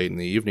to play late in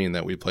the evening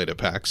that we played at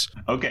PAX.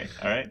 Okay,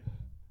 all right.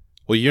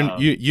 Well,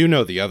 you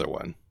know the other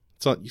one.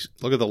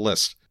 Look at the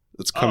list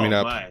that's coming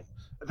up.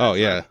 That's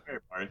yeah, not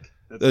fair, Mark.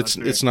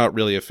 It's not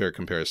really a fair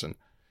comparison.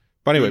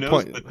 But anyway, who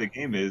knows what the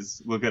game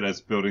is? Look at us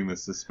building the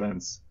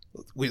suspense.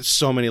 We have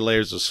so many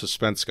layers of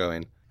suspense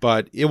going,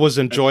 but it was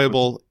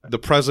enjoyable. The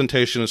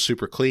presentation is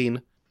super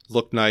clean.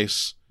 Look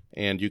nice,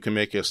 and you can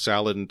make a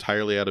salad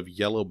entirely out of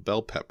yellow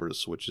bell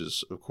peppers, which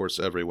is, of course,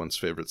 everyone's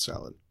favorite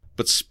salad.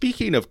 But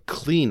speaking of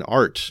clean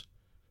art...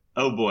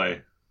 Oh,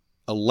 boy.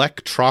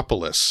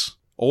 Electropolis.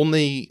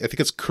 I think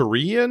it's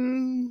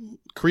Korean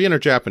or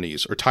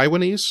Japanese, or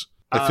Taiwanese?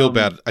 I feel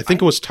bad. I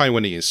think it was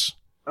Taiwanese.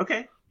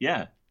 Okay,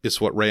 yeah.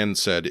 Is what Rand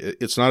said.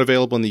 It's not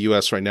available in the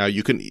U.S. right now.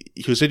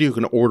 He said you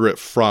can order it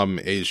from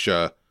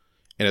Asia,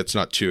 and it's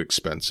not too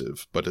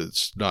expensive, but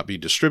it's not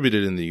being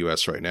distributed in the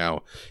U.S. right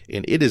now.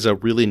 And it is a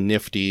really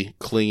nifty,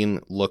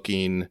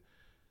 clean-looking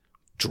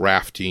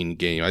drafting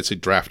game. I'd say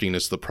drafting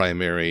is the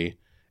primary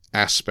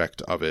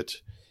aspect of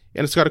it.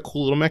 And it's got a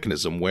cool little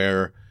mechanism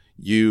where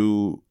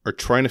you are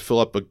trying to fill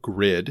up a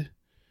grid,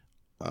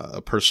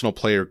 a personal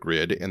player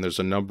grid, and there's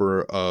a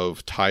number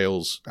of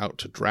tiles out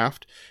to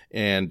draft,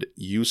 and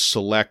you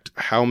select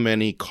how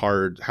many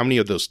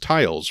of those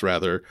tiles,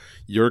 rather,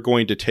 you're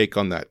going to take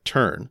on that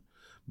turn.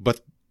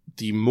 But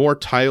the more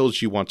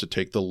tiles you want to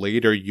take, the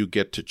later you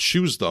get to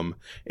choose them,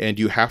 and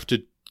you have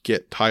to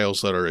get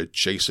tiles that are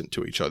adjacent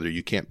to each other.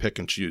 You can't pick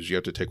and choose. You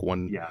have to take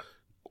one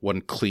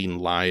clean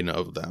line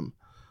of them,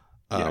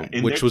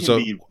 which was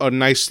a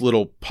nice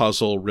little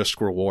puzzle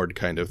risk-reward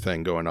kind of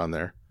thing going on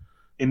there.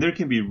 And there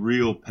can be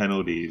real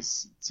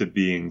penalties to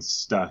being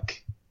stuck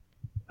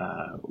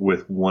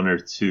with one or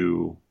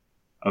two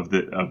of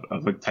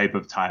a type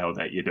of tile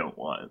that you don't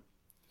want.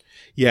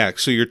 Yeah,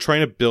 so you're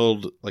trying to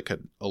build like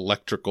an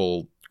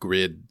electrical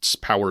grid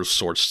power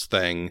source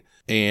thing,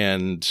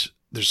 and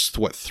there's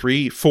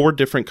four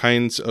different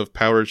kinds of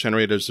power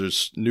generators.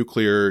 There's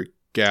nuclear,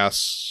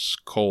 gas,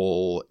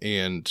 coal,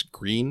 and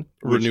green.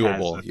 Which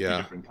renewable. has Yeah.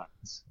 different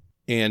kinds.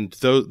 And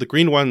the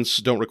green ones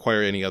don't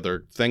require any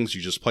other things.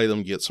 You just play them,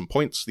 you get some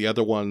points. The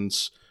other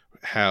ones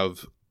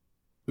have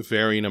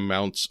varying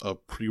amounts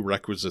of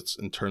prerequisites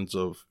in terms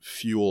of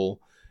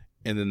fuel,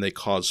 and then they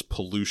cause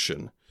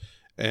pollution.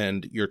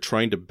 And you're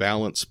trying to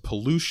balance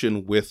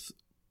pollution with,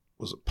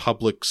 was it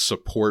public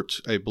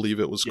support, I believe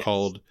it was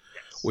called,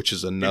 which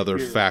is another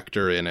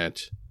factor in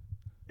it.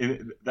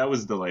 That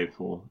was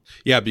delightful.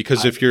 Yeah,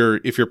 because if your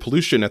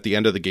pollution at the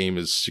end of the game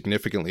is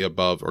significantly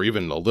above, or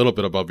even a little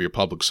bit above your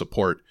public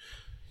support,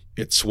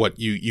 it's what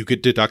you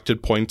get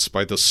deducted points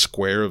by the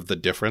square of the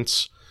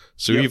difference.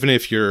 So even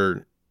if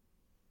you're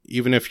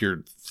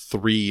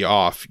 3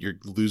 off, you're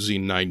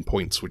losing 9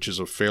 points, which is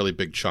a fairly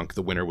big chunk.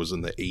 The winner was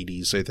in the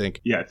 80s, I think.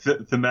 Yeah,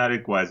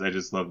 thematic wise, I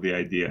just love the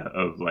idea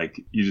of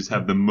like you just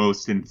have the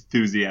most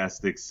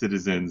enthusiastic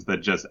citizens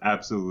that just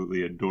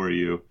absolutely adore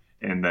you,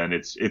 and then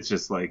it's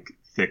just like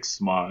thick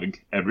smog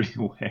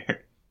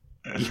everywhere.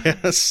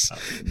 Yes.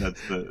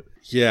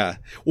 Yeah.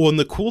 Well, and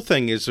the cool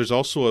thing is there's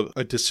also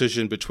a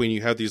decision between,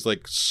 you have these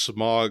like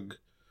smog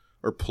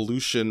or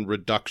pollution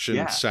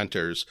reduction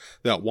centers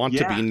that want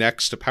to be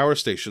next to power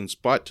stations,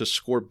 but to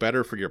score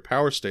better for your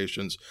power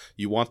stations,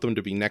 you want them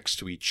to be next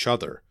to each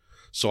other.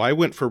 So I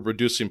went for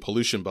reducing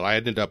pollution, but I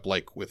ended up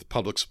like with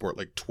public support,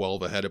 like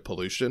 12 ahead of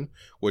pollution,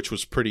 which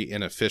was pretty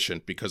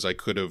inefficient because I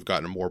could have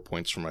gotten more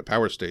points from my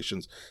power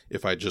stations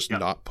if I just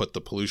not put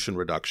the pollution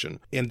reduction.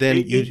 And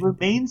then it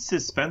remains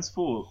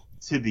suspenseful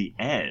to the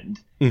end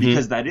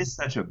because that is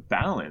such a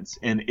balance,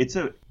 and it's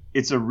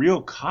a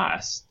real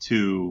cost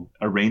to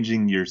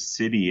arranging your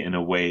city in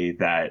a way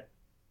that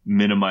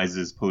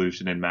minimizes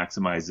pollution and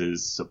maximizes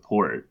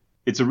support.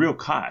 It's a real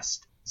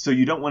cost. So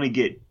you don't want to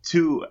get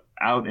too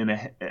out and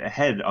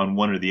ahead on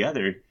one or the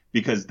other,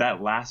 because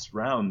that last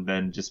round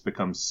then just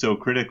becomes so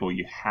critical.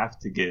 You have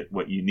to get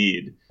what you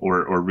need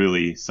or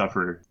really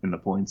suffer in the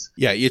points.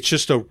 Yeah, it's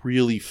just a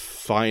really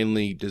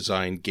finely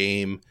designed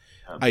game.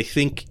 I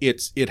think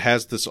it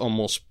has this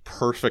almost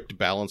perfect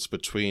balance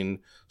between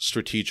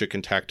strategic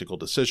and tactical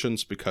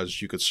decisions,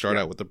 because you could start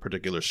out with a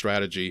particular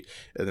strategy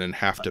and then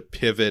have to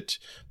pivot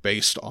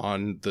based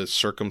on the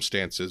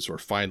circumstances or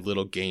find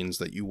little gains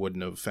that you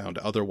wouldn't have found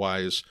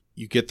otherwise.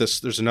 You get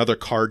this, there's another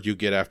card you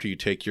get after you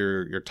take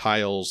your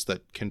tiles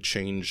that can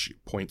change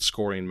point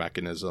scoring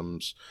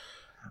mechanisms.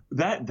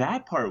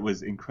 That part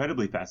was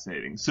incredibly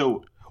fascinating.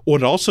 So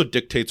it also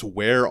dictates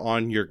where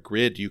on your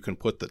grid you can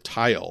put the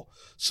tile.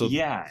 So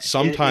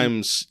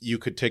sometimes you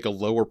could take a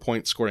lower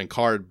point scoring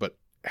card, but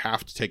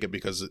have to take it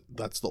because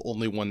that's the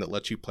only one that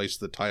lets you place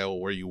the tile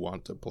where you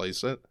want to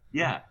place it.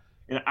 Yeah.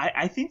 And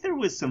I think there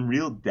was some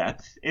real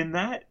depth in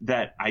that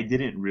I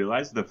didn't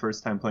realize the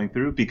first time playing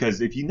through,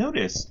 because if you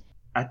notice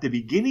at the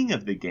beginning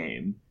of the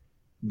game,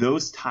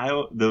 those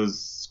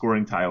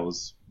scoring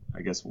tiles,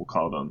 I guess we'll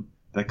call them,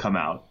 that come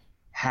out,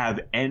 have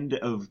end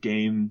of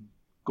game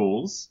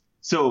goals.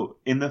 So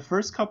in the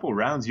first couple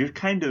rounds, you're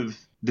kind of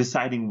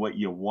deciding what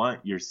you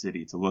want your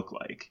city to look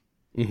like.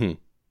 Mm-hmm.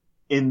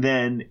 And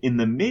then in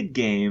the mid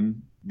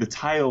game, the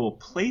tile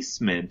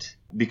placement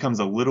becomes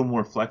a little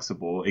more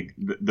flexible.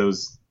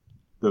 Those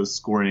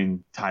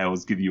scoring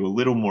tiles give you a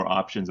little more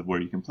options of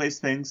where you can place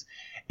things.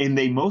 And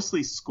they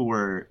mostly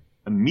score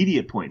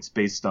immediate points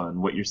based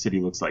on what your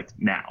city looks like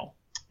now.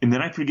 And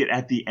then I forget,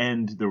 at the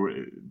end, there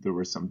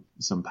were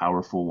some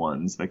powerful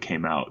ones that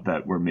came out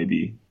that were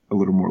maybe a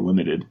little more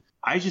limited.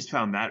 I just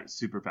found that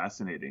super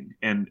fascinating.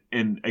 And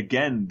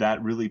again,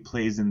 that really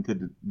plays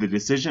into the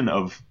decision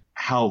of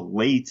how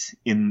late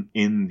in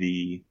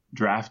the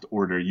draft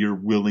order you're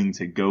willing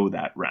to go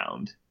that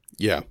round.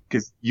 Yeah.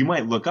 Because you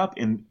might look up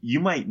and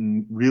you might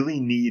really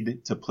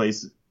need to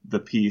place the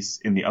piece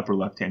in the upper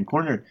left-hand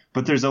corner,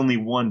 but there's only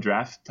one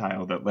draft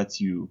tile that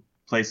lets you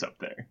place up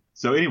there.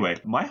 So anyway,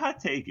 my hot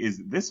take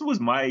is this was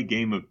my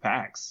game of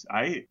PAX.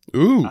 I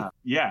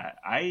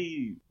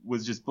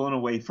was just blown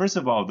away. First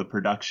of all, the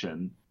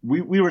production.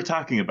 We were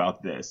talking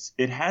about this.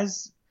 It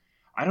has,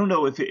 I don't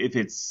know if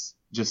it's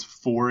just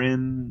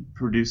foreign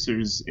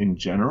producers in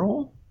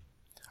general.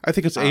 I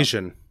think it's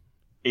Asian.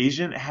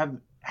 Asian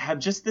have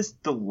just this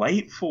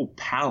delightful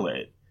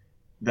palette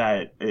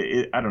that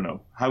I don't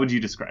know. How would you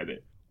describe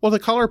it? Well, the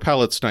color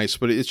palette's nice,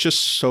 but it's just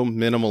so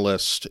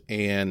minimalist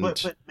and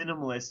but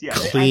minimalist, yeah.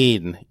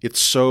 Clean. It's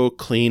so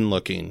clean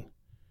looking.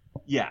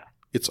 Yeah.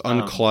 It's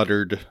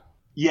uncluttered.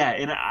 Yeah,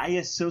 and I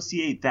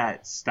associate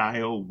that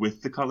style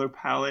with the color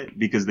palette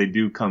because they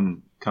do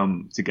come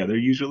together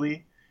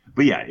usually.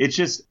 But yeah,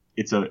 it's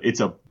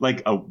a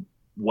like a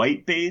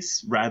white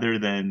base rather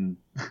than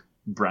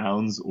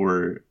browns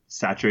or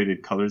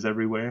saturated colors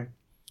everywhere.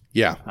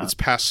 Yeah, it's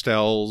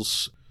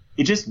pastels.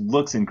 It just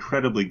looks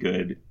incredibly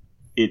good.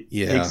 It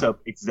takes up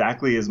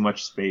exactly as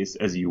much space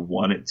as you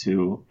want it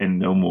to and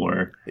no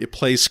more. It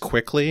plays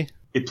quickly.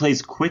 It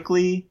plays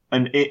quickly,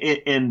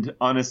 and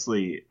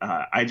honestly,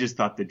 I just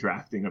thought the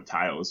drafting of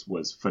tiles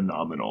was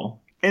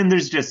phenomenal. And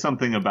there's just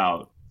something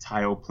about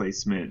tile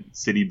placement,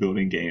 city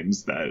building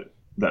games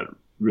that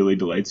really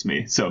delights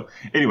me. So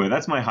anyway,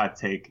 that's my hot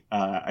take.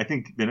 I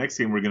think the next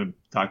game we're going to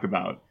talk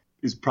about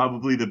is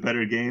probably the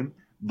better game,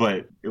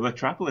 but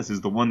Electropolis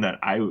is the one that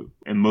I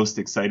am most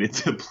excited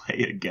to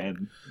play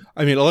again.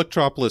 I mean,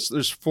 Electropolis,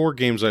 there's 4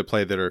 games I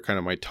play that are kind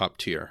of my top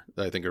tier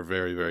that I think are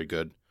very, very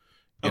good.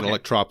 And okay.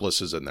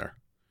 Electropolis is in there.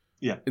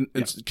 Yeah.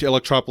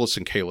 Electropolis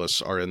and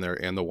Kalos are in there,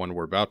 and the one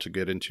we're about to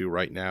get into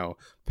right now,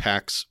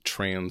 PAX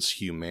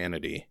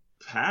Transhumanity.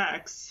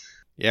 PAX?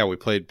 Yeah, we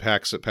played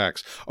PAX at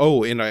PAX.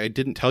 Oh, and I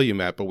didn't tell you,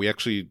 Matt, but we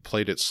actually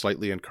played it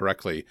slightly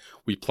incorrectly.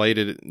 We played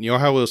it, you know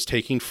how it was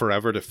taking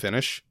forever to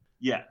finish?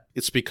 Yeah.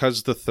 It's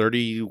because the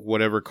 30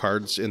 whatever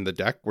cards in the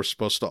deck were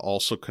supposed to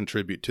also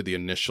contribute to the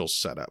initial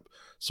setup.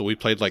 So we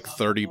played like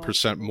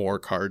 30% more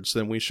cards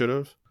than we should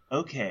have.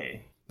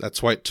 Okay.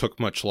 That's why it took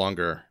much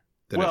longer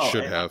than it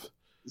should have.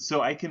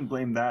 So I can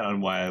blame that on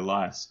why I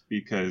lost,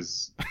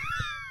 because...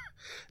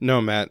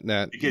 No, Matt,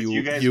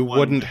 you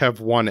wouldn't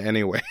have won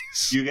anyways.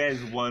 You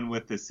guys won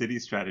with the city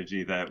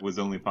strategy that was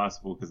only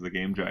possible because the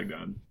game dragged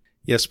on.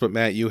 Yes, but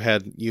Matt, you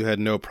had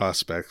no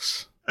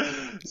prospects.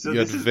 So you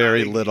had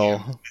very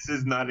little. This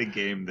is not a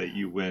game that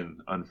you win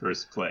on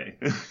first play.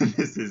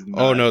 This is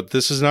not. Oh no,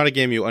 this is not a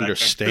game you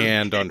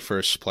understand on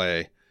first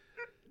play.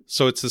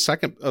 So it's the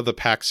second of the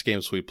PAX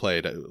games we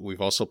played.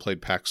 We've also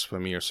played PAX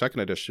Premier 2nd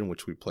Edition,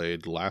 which we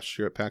played last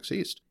year at PAX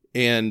East.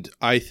 And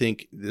I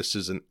think this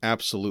is an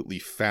absolutely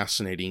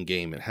fascinating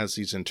game. It has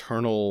these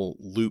internal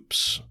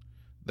loops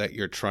that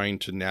you're trying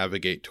to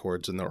navigate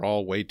towards, and they're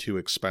all way too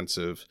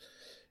expensive.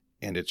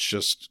 And it's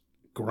just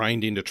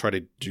grinding to try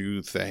to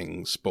do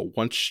things. But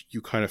once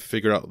you kind of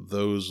figure out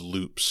those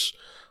loops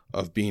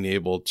of being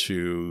able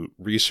to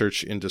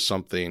research into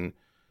something,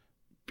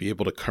 be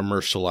able to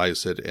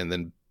commercialize it, and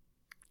then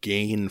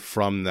gain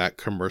from that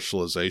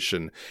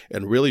commercialization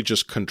and really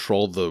just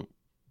control the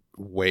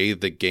way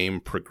the game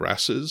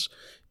progresses,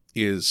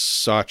 is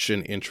such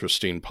an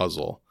interesting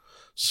puzzle.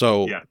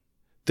 So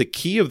the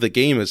key of the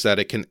game is that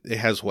it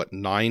has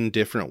 9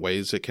 different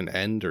ways it can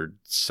end, or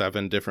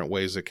 7 different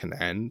ways it can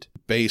end,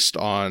 based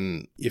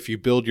on if you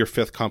build your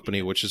 5th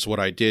company, which is what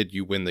I did,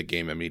 you win the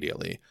game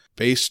immediately.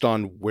 Based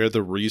on where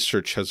the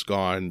research has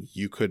gone,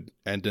 you could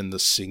end in the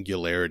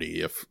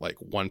singularity. If like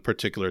one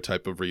particular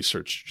type of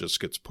research just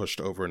gets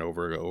pushed over and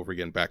over and over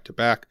again, back to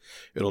back,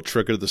 it'll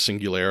trigger the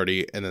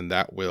singularity, and then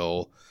that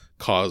will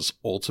cause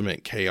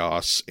ultimate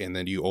chaos, and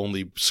then you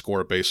only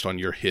score based on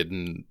your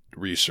hidden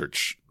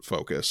research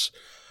focus.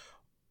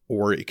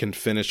 Or it can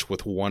finish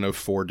with one of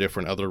 4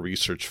 different other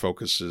research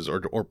focuses,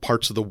 or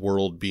parts of the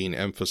world being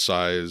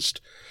emphasized,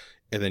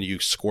 and then you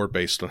score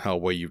based on how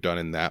well you've done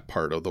in that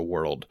part of the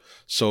world.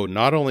 So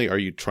not only are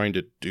you trying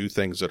to do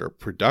things that are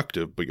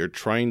productive, but you're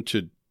trying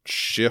to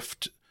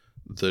shift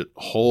the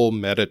whole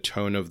meta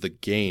tone of the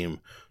game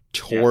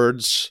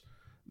towards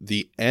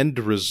the end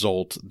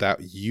result that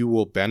you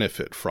will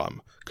benefit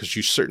from. Because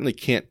you certainly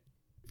can't,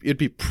 it'd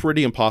be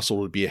pretty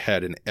impossible to be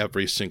ahead in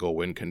every single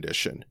win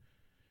condition.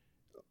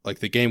 Like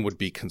the game would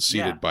be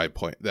conceded by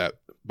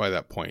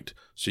that point.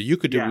 So you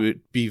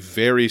could be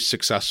very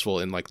successful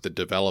in like the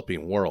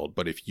developing world,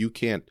 but if you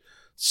can't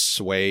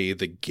sway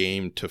the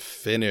game to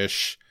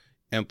finish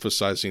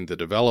emphasizing the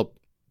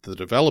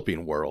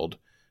developing world,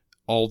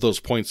 all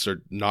those points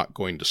are not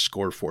going to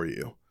score for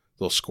you.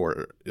 They'll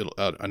score,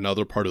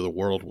 another part of the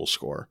world will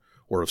score,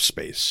 or of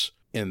space.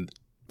 And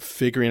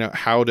figuring out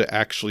how to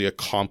actually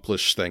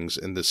accomplish things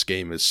in this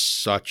game is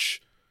such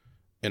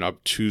an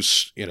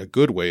obtuse, in a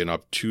good way, an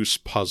obtuse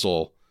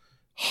puzzle,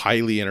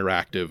 highly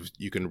interactive.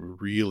 You can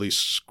really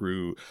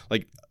screw,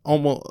 like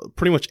almost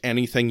pretty much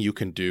anything you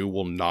can do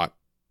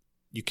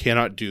you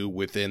cannot do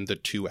within the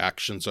 2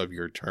 actions of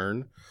your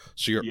turn.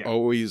 So you're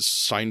always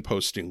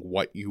signposting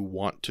what you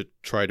want to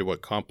try to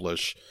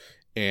accomplish,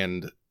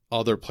 and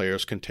other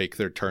players can take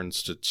their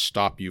turns to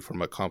stop you from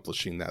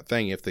accomplishing that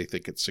thing if they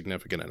think it's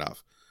significant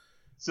enough.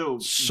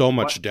 So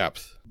much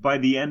depth. By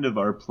the end of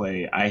our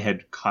play, I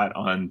had caught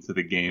on to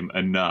the game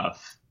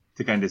enough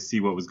to kind of see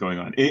what was going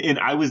on. And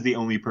I was the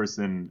only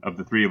person of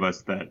the 3 of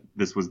us that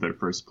this was their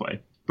first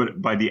play.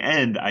 But by the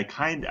end,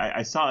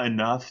 I saw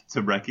enough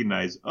to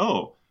recognize,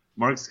 oh,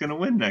 Mark's going to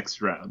win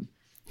next round.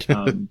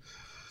 And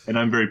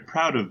I'm very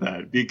proud of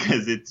that,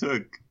 because it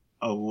took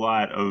a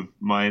lot of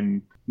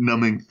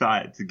mind-numbing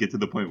thought to get to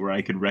the point where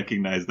I could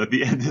recognize that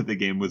the end of the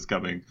game was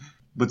coming.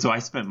 But so I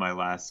spent my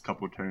last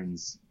couple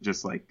turns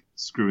just like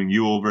screwing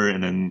you over,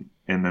 and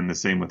then the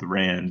same with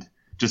Rand,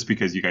 just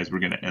because you guys were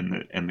going to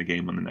end the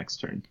game on the next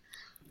turn.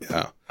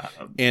 Yeah.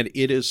 And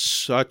it is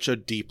such a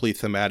deeply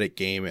thematic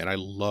game, and I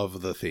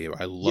love the theme.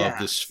 I love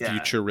this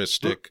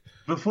futuristic,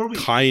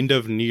 kind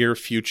of near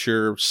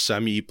future,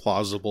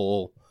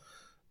 semi-plausible,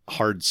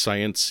 hard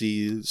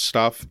science-y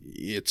stuff.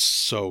 It's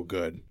so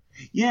good.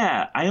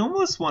 Yeah, I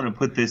almost want to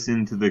put this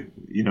into the,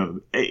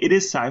 it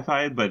is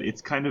sci-fi, but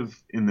it's kind of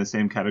in the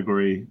same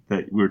category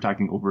that we were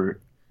talking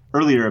over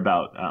earlier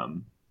about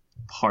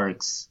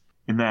Parks,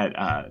 in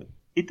that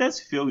it does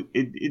feel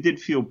it did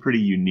feel pretty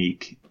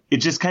unique. It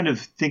just kind of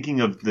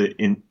thinking of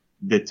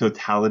the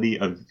totality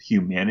of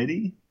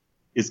humanity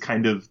is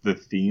kind of the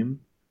theme.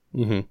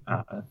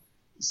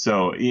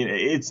 So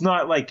it's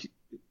not like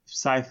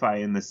sci-fi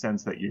in the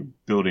sense that you're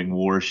building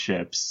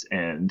warships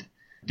and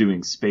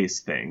doing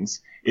space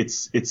things.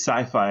 It's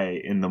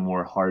sci-fi in the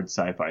more hard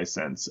sci-fi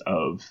sense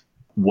of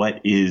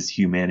what is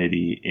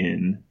humanity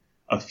in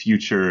a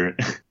future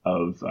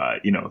of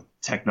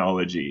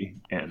technology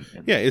and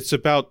yeah, it's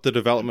about the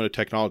development of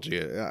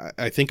technology.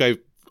 I think I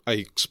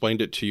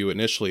explained it to you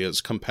initially as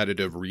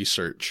competitive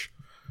research.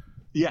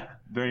 Yeah,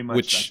 very much.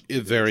 Which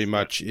very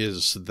much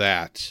is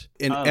that.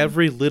 And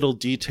every little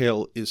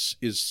detail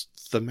is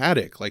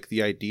thematic. Like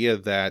the idea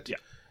that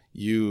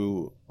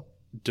you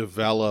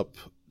develop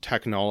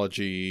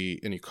technology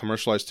and you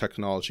commercialize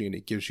technology and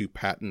it gives you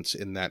patents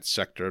in that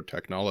sector of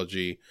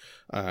technology,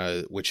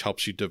 which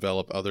helps you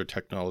develop other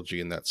technology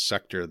in that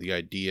sector. The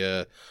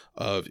idea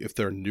of if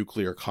there are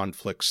nuclear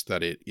conflicts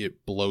that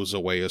it blows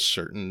away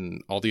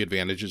all the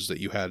advantages that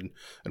you had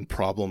and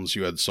problems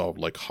you had solved,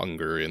 like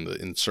hunger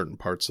in certain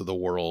parts of the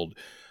world.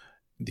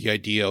 The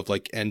idea of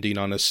like ending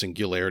on a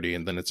singularity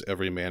and then it's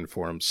every man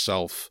for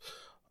himself,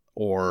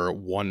 or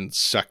one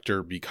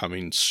sector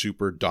becoming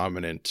super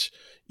dominant,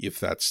 if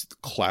that's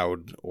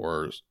cloud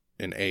or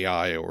an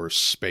AI or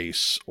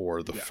space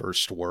or the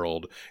first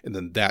world, and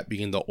then that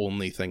being the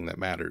only thing that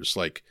matters.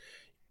 Like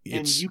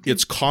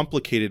it's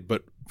complicated,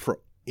 but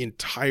for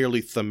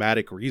entirely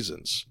thematic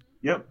reasons.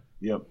 Yep,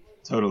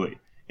 totally.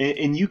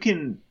 And you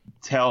can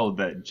tell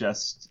that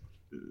just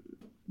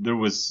there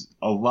was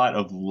a lot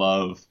of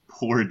love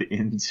poured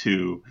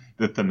into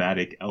the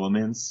thematic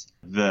elements.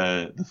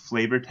 The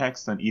flavor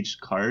text on each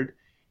card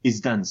is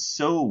done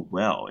so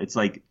well. It's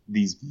like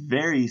these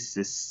very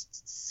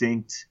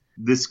succinct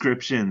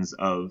descriptions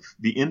of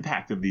the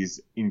impact of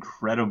these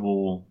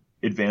incredible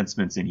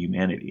advancements in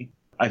humanity.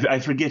 I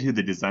forget who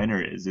the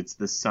designer is. It's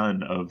the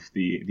son of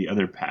the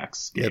other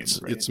PAX game.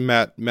 It's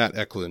Matt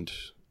Eklund.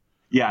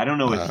 Yeah, I don't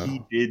know if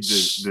he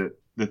did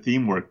the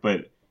theme work,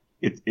 but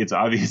it's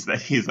obvious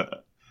that he's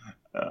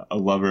a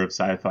lover of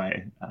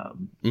sci-fi.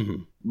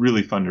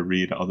 Really fun to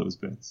read all those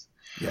bits.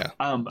 Yeah.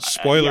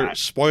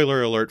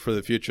 Spoiler alert for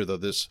the future, though.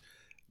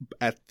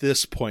 At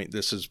this point,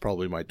 this is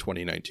probably my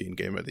 2019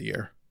 game of the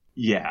year.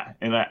 Yeah,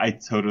 and I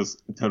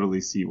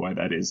totally see why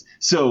that is.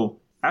 So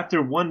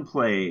after one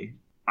play,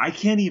 I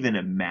can't even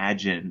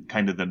imagine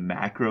kind of the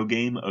macro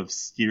game of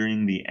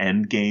steering the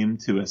end game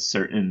to a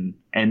certain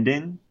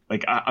ending.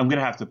 Like I'm going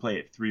to have to play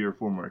it 3 or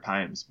 4 more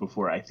times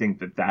before I think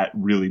that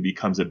really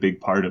becomes a big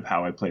part of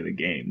how I play the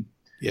game.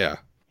 Yeah.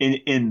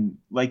 And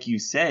like you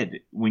said,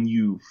 when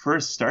you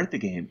first start the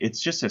game, it's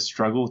just a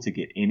struggle to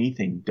get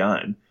anything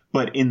done,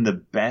 but in the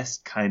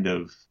best kind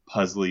of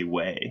puzzly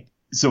way.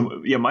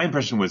 So yeah, my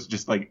impression was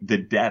just like the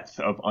depth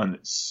of on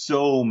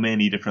so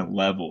many different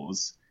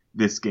levels.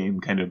 This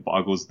game kind of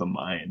boggles the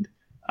mind.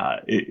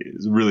 It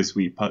is really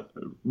sweet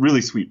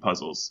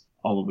puzzles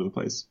all over the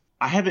place.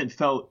 I haven't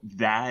felt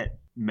that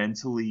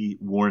mentally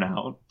worn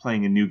out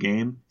playing a new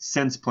game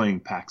since playing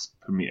PAX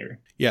Premiere.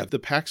 Yeah, the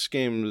PAX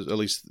games, at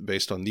least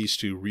based on these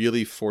two,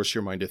 really force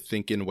your mind to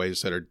think in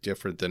ways that are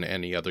different than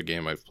any other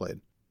game I've played.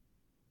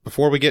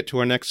 Before we get to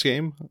our next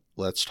game,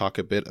 let's talk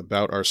a bit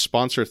about our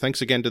sponsor.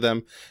 Thanks again to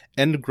them,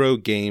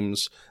 Endgrow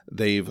Games.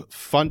 They've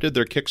funded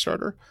their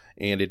Kickstarter,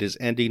 and it is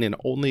ending in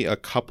only a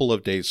couple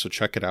of days, so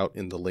check it out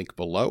in the link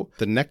below.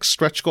 The next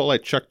stretch goal I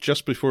checked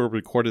just before we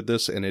recorded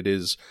this, and it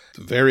is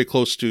very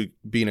close to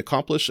being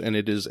accomplished, and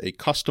it is a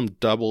custom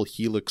double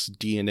helix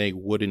DNA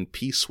wooden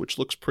piece, which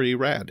looks pretty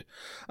rad.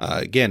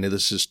 Again,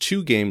 this is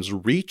 2 games,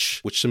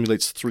 Reach, which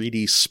simulates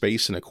 3D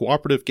space in a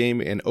cooperative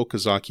game, and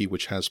Okazaki,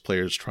 which has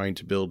players trying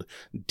to build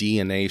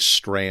DNA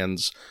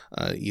strands,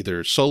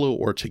 either solo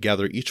or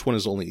together. Each one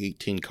is only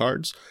 18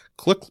 cards.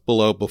 Click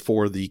below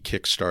before the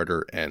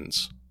Kickstarter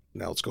ends.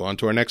 Now let's go on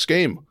to our next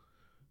game,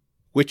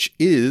 which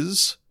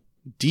is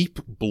Deep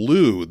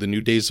Blue, the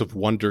new Days of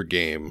Wonder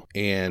game.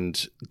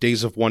 And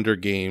Days of Wonder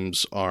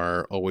games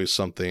are always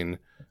something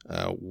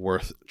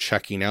worth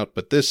checking out,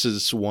 but this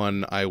is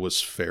one I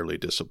was fairly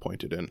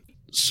disappointed in.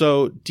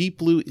 So Deep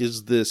Blue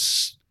is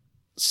this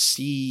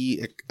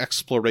sea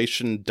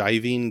exploration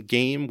diving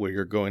game where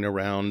you're going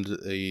around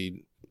a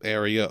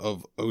area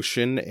of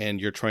ocean and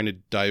you're trying to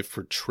dive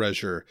for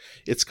treasure.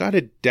 It's got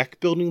a deck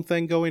building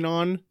thing going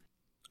on.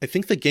 I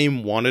think the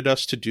game wanted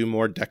us to do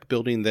more deck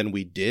building than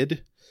we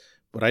did,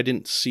 but I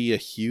didn't see a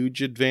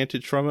huge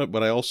advantage from it,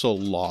 but I also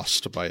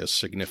lost by a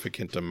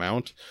significant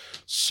amount.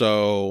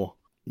 So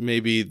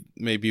maybe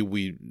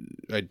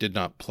I did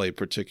not play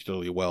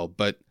particularly well,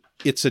 but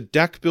it's a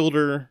deck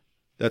builder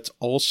that's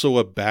also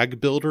a bag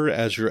builder,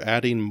 as you're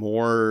adding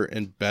more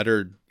and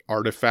better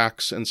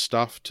artifacts and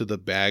stuff to the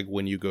bag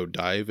when you go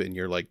dive, and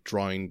you're like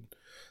drawing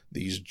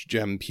these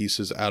gem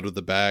pieces out of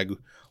the bag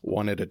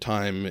one at a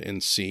time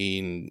and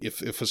seeing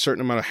if a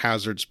certain amount of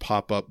hazards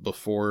pop up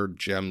before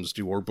gems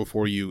do, or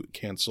before you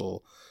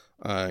cancel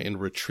and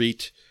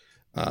retreat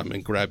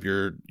and grab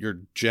your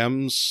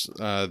gems,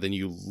 then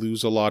you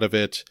lose a lot of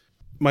it.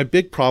 My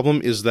big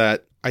problem is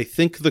that I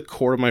think the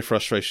core of my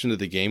frustration to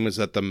the game is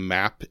that the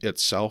map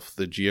itself,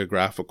 the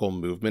geographical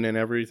movement and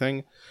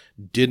everything,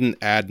 didn't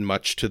add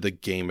much to the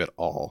game at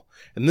all.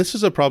 And this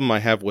is a problem I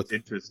have with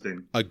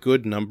a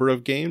good number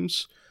of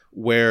games,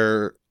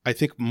 where I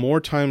think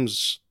more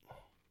times,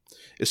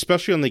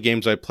 especially on the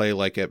games I play,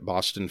 like at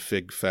Boston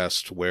Fig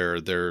Fest, where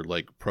they're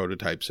like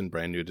prototypes and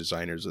brand new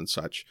designers and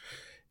such,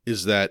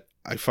 is that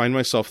I find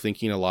myself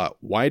thinking a lot,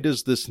 why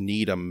does this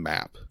need a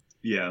map?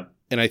 Yeah.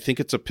 And I think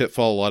it's a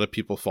pitfall a lot of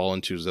people fall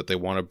into, is that they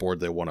want a board,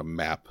 they want a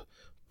map.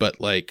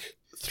 But like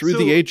Through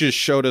the Ages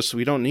showed us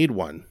we don't need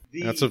one.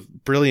 That's a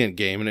brilliant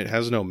game, and it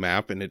has no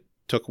map, and it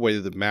took away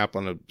the map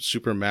on a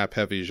super map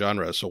heavy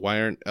genre. So why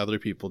aren't other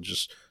people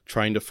just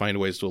trying to find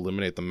ways to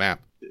eliminate the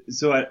map?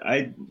 So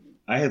I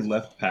had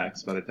left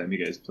PAX by the time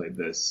you guys played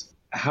this.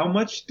 How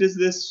much does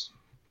this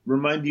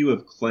remind you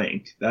of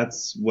Clank?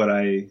 That's what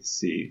I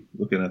see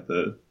looking at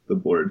the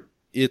board.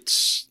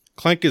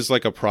 Clank is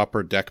like a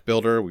proper deck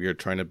builder where you're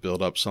trying to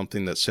build up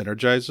something that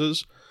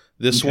synergizes.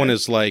 This one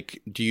is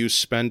like, do you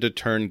spend a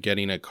turn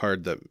getting a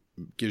card that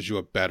gives you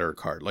a better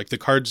card? Like the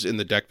cards in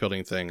the deck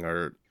building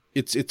thing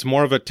it's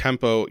more of a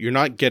tempo. You're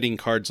not getting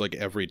cards like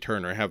every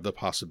turn or have the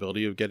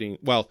possibility of getting,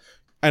 well,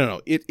 I don't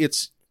know.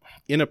 It's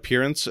in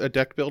appearance a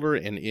deck builder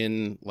and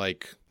in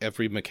like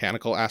every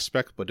mechanical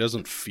aspect, but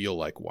doesn't feel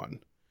like one.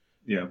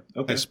 Yeah.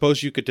 Okay. I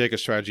suppose you could take a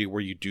strategy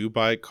where you do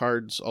buy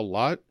cards a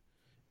lot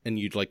and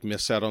you'd like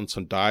miss out on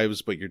some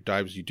dives, but your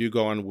dives you do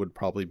go on would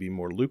probably be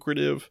more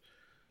lucrative.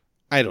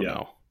 I don't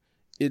know.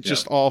 It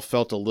just all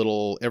felt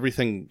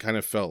everything kind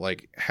of felt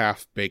like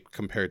half baked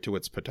compared to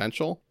its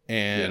potential.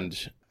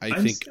 And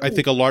I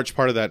think a large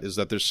part of that is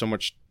that there's so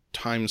much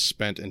time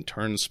spent and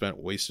turns spent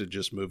wasted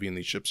just moving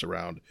these ships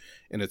around.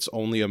 And it's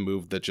only a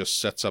move that just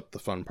sets up the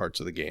fun parts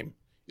of the game.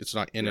 It's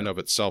not in and of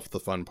itself the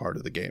fun part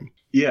of the game.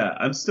 Yeah,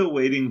 I'm still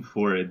waiting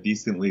for a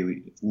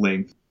decently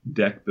length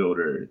deck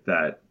builder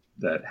that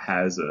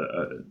has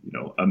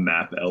a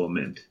map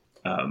element.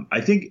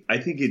 I think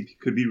it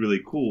could be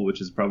really cool,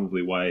 which is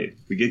probably why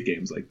we get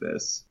games like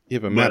this. Yeah,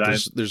 but Matt,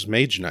 there's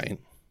Mage Knight.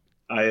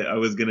 I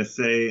was gonna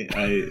say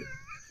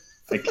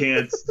I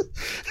can't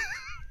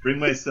bring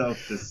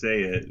myself to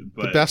say it,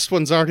 but the best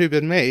one's already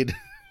been made.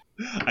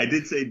 I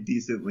did say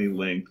decently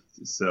length,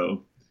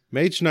 so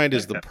Mage Knight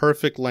is the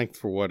perfect length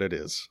for what it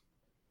is,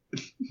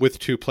 with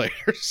 2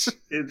 players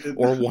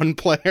or 1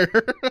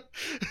 player.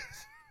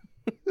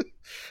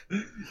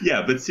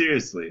 Yeah, but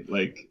seriously,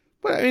 like.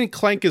 But I mean,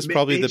 Clank is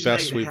probably the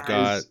best we've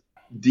got.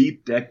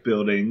 Deep deck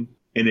building,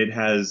 and it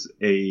has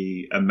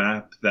a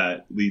map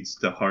that leads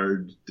to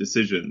hard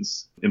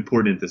decisions,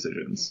 important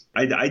decisions.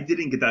 I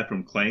didn't get that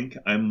from Clank.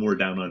 I'm more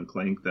down on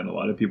Clank than a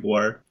lot of people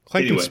are.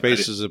 Clank in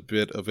Space is a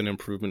bit of an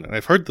improvement, and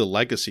I've heard the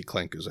Legacy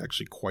Clank is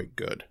actually quite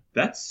good.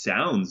 That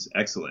sounds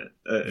excellent.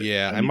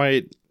 I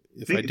might,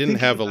 if I didn't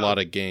have a lot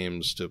of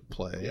games to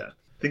play. Yeah,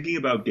 thinking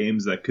about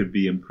games that could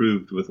be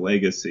improved with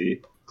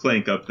Legacy,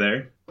 Clank up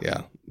there.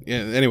 Yeah.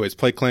 Anyways,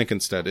 play Clank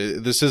instead.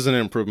 This is an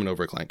improvement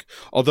over Clank.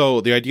 Although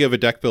the idea of a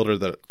deck builder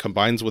that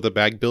combines with a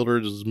bag builder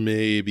is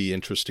maybe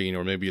interesting,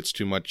 or maybe it's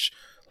too much.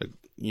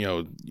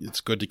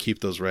 It's good to keep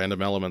those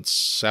random elements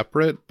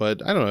separate,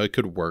 but I don't know, it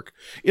could work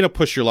in a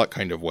push your luck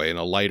kind of way in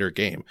a lighter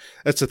game.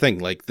 That's the thing.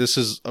 Like, this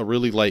is a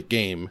really light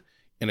game,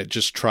 and it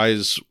just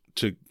tries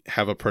to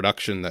have a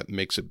production that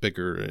makes it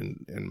bigger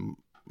and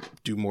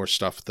do more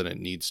stuff than it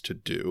needs to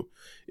do.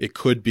 It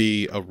could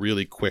be a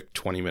really quick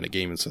 20-minute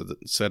game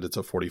instead it's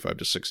a 45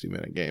 to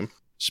 60-minute game.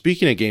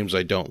 Speaking of games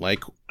I don't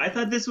like, I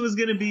thought this was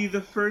going to be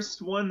the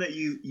first one that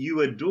you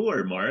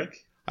adore, Mark.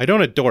 I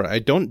don't adore it. I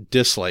don't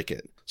dislike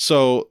it.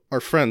 So our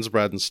friends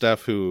Brad and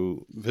Steph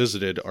who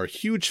visited are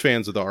huge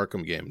fans of the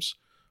Arkham games.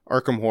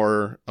 Arkham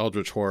Horror,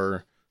 Eldritch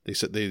Horror. They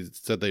said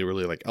they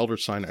really like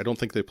Eldritch Sign. I don't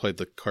think they played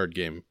the card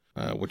game,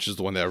 which is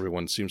the one that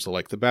everyone seems to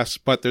like the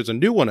best. But there's a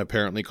new one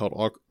apparently called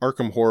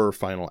Arkham Horror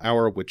Final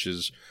Hour, which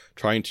is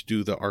trying to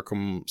do the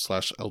Arkham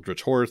 /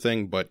 Eldritch Horror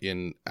thing, but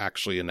in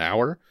actually an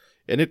hour.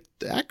 And it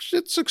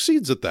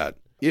succeeds at that.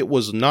 It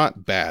was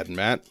not bad,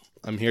 Matt.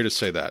 I'm here to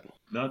say that.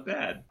 Not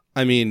bad.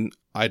 I mean,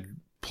 I'd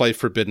play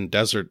Forbidden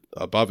Desert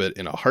above it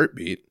in a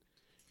heartbeat,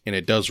 and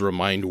it does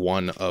remind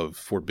one of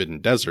Forbidden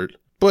Desert,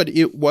 but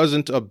it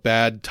wasn't a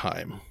bad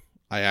time.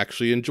 I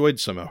actually enjoyed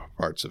some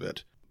parts of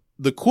it.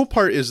 The cool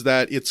part is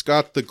that it's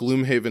got the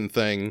Gloomhaven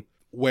thing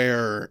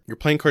where you're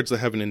playing cards that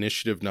have an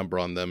initiative number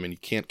on them and you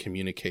can't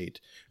communicate.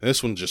 And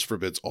this one just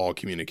forbids all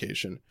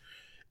communication.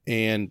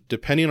 And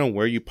depending on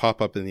where you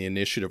pop up in the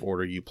initiative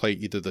order, you play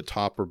either the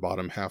top or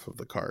bottom half of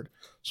the card.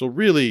 So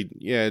really,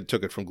 yeah, it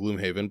took it from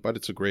Gloomhaven, but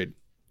it's a great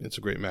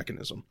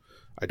mechanism.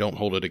 I don't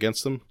hold it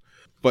against them.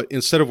 But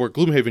instead of where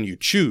Gloomhaven you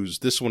choose,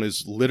 this one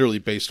is literally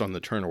based on the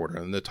turn order.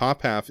 And the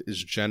top half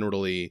is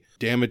generally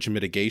damage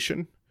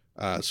mitigation.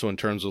 So in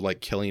terms of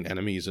like killing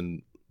enemies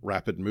and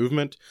rapid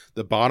movement,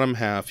 the bottom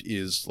half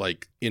is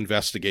like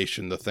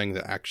investigation, the thing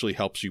that actually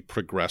helps you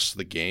progress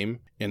the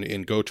game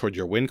and go toward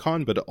your win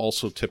con, but it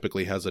also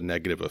typically has a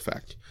negative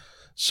effect.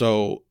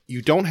 So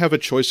you don't have a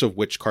choice of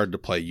which card to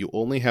play. You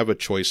only have a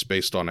choice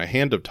based on a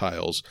hand of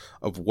tiles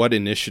of what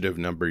initiative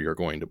number you're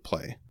going to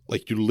play.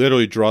 Like, you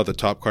literally draw the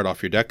top card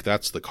off your deck,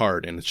 that's the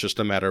card, and it's just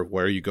a matter of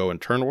where you go in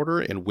turn order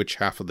and which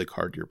half of the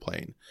card you're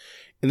playing.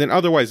 And then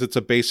otherwise, it's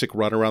a basic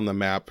run around the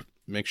map,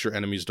 make sure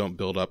enemies don't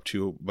build up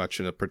too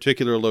much in a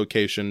particular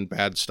location,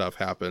 bad stuff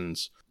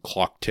happens,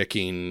 clock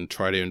ticking,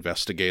 try to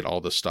investigate all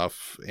the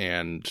stuff,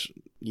 and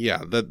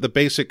yeah,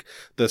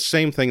 the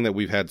same thing that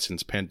we've had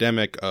since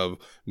pandemic of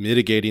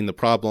mitigating the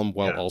problem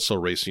while also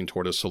racing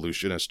toward a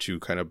solution as two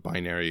kind of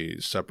binary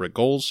separate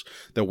goals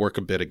that work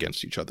a bit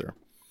against each other.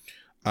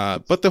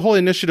 But the whole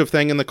initiative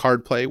thing and the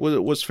card play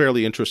was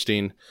fairly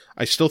interesting.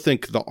 I still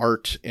think the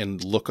art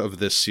and look of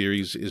this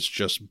series is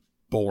just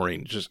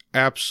boring, just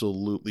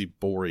absolutely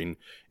boring,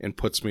 and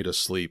puts me to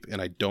sleep.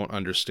 And I don't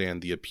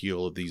understand the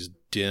appeal of these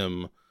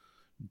dim,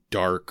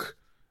 dark.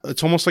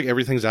 It's almost like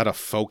everything's out of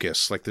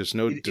focus. Like there's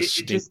no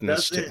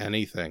distinctness to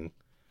anything.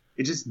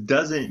 It just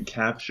doesn't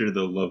capture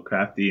the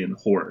Lovecraftian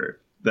horror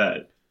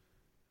that.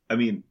 I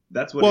mean,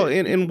 that's what. Well,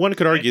 and one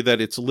could argue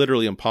that it's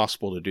literally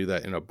impossible to do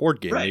that in a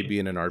board game, maybe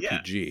in an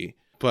RPG.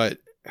 But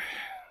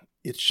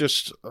it's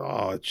just,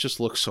 it just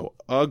looks so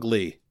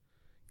ugly.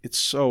 It's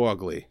so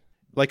ugly.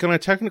 Like on a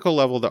technical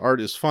level, the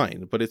art is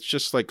fine, but it's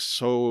just like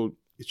it's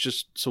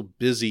just so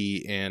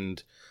busy,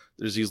 and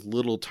there's these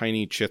little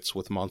tiny chits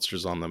with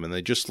monsters on them, and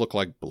they just look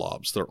like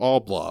blobs. They're all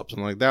blobs.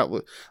 And like that,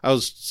 I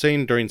was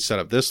saying during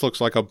setup, this looks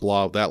like a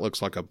blob, that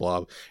looks like a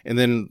blob. And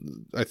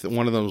then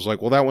one of them was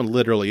like, well, that one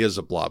literally is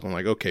a blob. I'm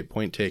like, okay,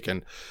 point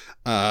taken.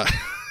 But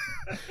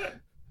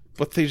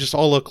they just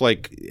all look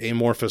like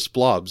amorphous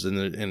blobs,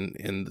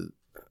 and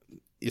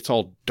it's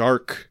all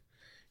dark.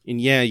 And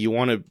yeah, you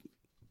want to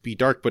be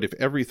dark, but if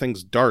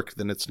everything's dark,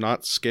 then it's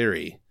not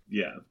scary.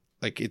 Yeah.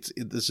 Like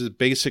this is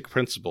basic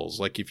principles.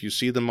 Like if you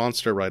see the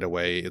monster right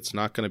away, it's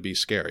not going to be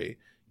scary.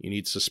 You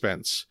need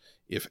suspense.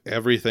 If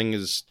everything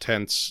is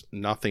tense,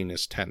 nothing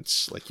is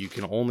tense. Like you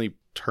can only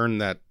turn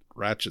that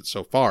ratchet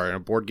so far,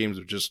 and board games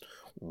are just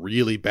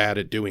really bad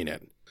at doing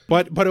it.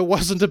 But it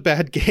wasn't a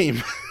bad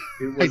game.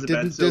 It wasn't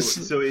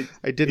bad.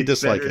 I didn't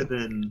dislike it.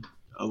 Better than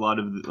a lot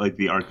of like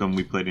the Arkham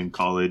we played in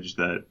college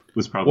that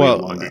was probably a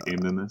longer game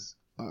than this.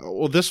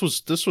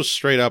 This was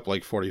straight up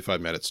like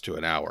 45 minutes to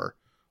an hour.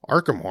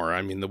 Arkham Horror,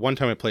 I mean, the one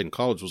time I played in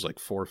college was like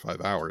 4 or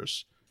 5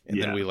 hours.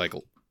 And then we like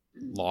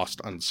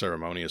lost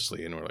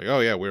unceremoniously, and we're like,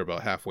 oh yeah, we're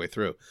about halfway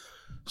through.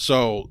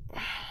 So,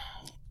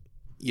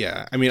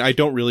 yeah, I mean, I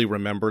don't really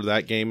remember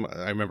that game.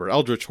 I remember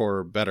Eldritch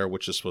Horror better,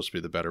 which is supposed to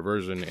be the better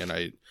version, and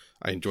I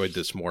enjoyed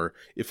this more.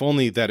 If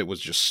only that it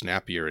was just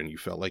snappier and you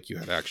felt like you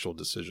had actual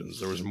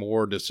decisions. There was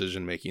more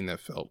decision making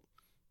that felt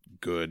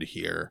good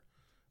here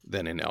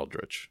than in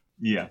Eldritch.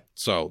 Yeah.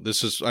 So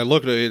I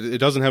looked at it, it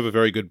doesn't have a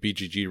very good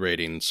BGG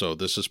rating, so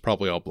this is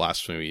probably all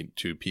blasphemy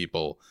to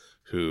people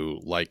who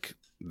like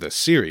the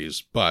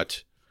series,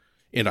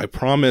 and I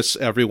promise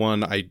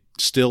everyone I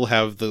still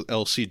have the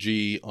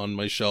LCG on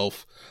my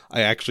shelf. I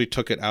actually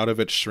took it out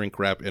of its shrink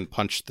wrap and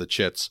punched the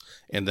chits,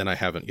 and then I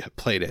haven't yet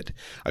played it.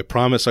 I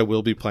promise I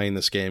will be playing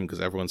this game because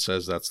everyone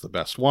says that's the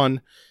best one.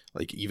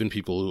 Like even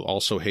people who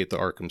also hate the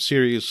Arkham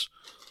series,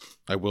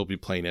 I will be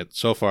playing it.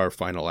 So far,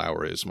 Final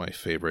Hour is my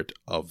favorite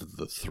of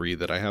the 3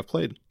 that I have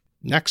played.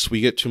 Next,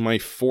 we get to my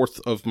 4th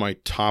of my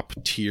top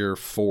tier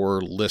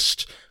 4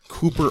 list,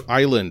 Cooper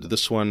Island.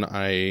 This one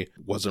I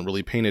wasn't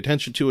really paying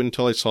attention to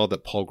until I saw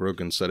that Paul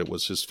Grogan said it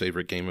was his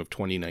favorite game of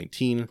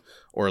 2019,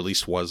 or at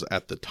least was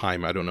at the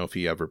time. I don't know if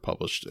he ever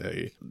published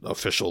a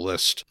official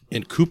list.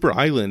 In Cooper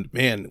Island,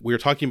 man, we were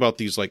talking about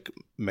these like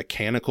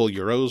mechanical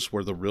Euros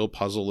where the real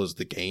puzzle is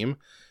the game.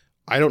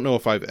 I don't know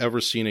if I've ever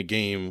seen a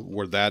game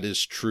where that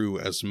is true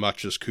as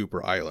much as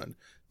Cooper Island.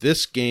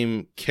 This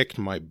game kicked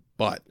my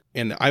butt.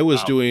 And I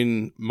was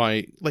doing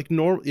my,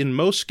 in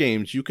most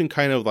games, you can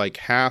kind of like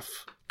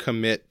half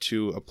commit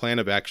to a plan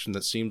of action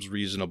that seems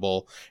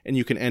reasonable, and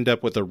you can end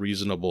up with a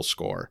reasonable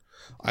score.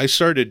 I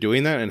started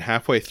doing that, and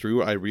halfway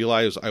through, I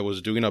realized I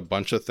was doing a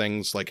bunch of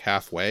things like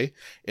halfway,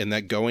 and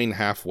that going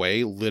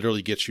halfway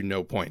literally gets you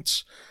no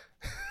points.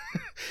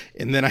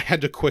 And then I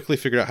had to quickly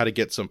figure out how to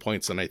get some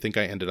points, and I think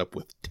I ended up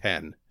with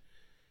 10.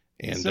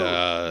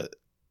 And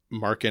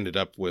Mark ended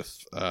up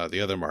with, the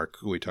other Mark,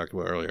 who we talked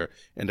about earlier,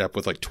 ended up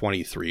with like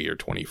 23 or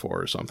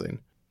 24 or something.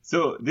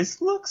 So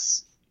this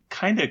looks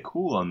kind of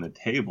cool on the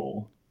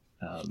table.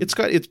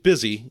 It's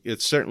busy.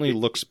 It certainly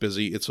looks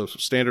busy. It's a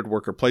standard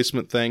worker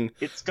placement thing,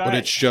 but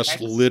it's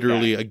just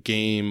literally a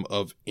game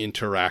of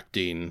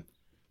interacting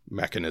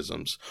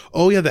mechanisms.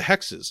 Oh yeah, the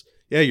hexes.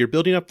 Yeah, you're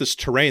building up this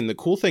terrain. The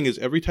cool thing is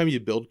every time you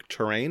build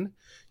terrain,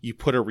 you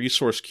put a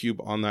resource cube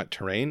on that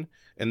terrain,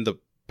 and the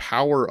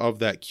power of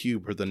that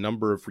cube, or the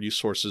number of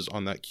resources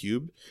on that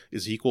cube,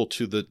 is equal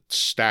to the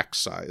stack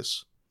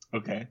size.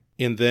 Okay.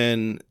 And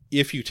then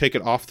if you take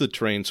it off the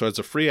terrain, so as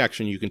a free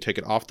action, you can take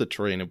it off the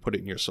terrain and put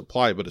it in your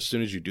supply, but as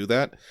soon as you do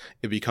that,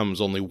 it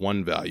becomes only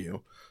 1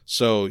 value.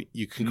 So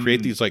you can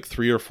create these like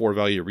 3 or 4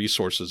 value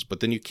resources, but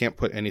then you can't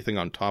put anything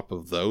on top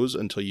of those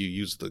until you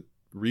use the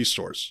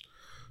resource.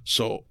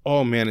 So,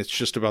 oh man, it's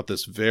just about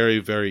this very,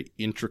 very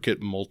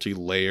intricate,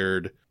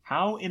 multi-layered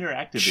How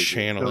interactive is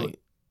channeling.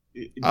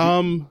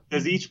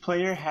 Does each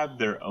player have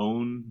their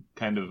own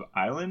kind of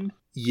island?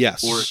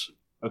 Yes.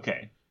 Or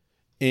Okay.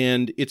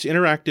 And it's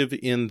interactive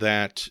in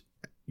that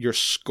your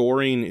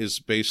scoring is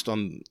based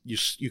on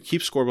you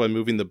keep score by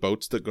moving the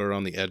boats that go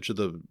around the edge of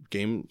the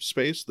game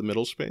space, the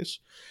middle space.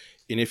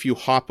 And if you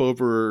hop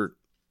over,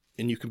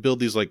 and you can build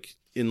these like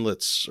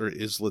inlets or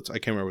islets, I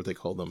can't remember what they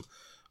call them.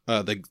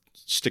 They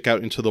stick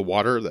out into the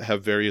water that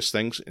have various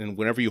things. And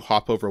whenever you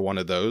hop over one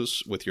of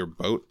those with your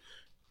boat,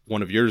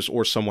 one of yours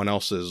or someone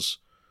else's,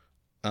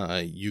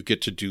 you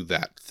get to do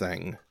that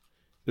thing.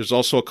 There's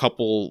also a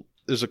couple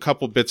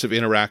bits of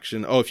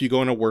interaction. Oh, if you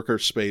go in a worker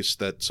space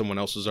that someone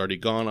else has already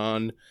gone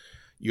on,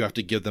 you have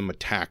to give them a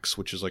tax,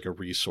 which is like a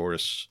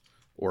resource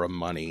or a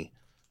money.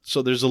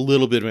 So there's a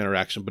little bit of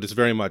interaction, but it's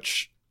very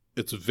much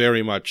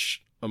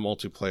a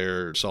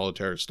multiplayer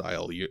solitaire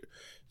style.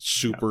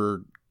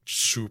 Super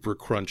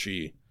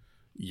crunchy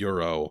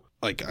Euro.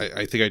 Like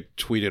I think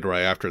I tweeted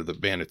right after the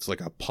ban, it's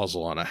like a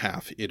puzzle and a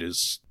half. It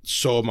is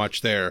so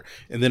much there,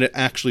 and then it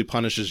actually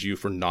punishes you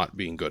for not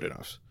being good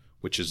enough,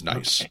 which is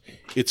nice. Okay.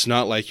 It's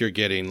not like you're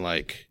getting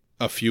like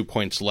a few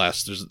points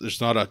less. There's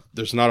not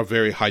a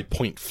very high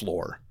point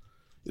floor,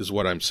 is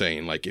what I'm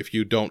saying. Like if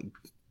you don't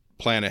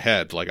plan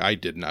ahead, like I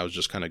didn't, I was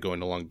just kind of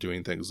going along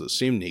doing things that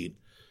seem neat.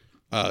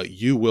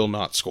 You will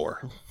not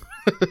score,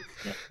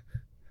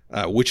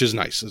 which is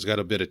nice. It's got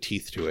a bit of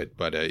teeth to it.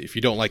 But if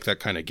you don't like that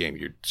kind of game,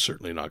 you're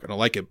certainly not going to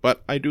like it.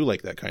 But I do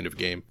like that kind of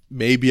game.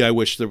 Maybe I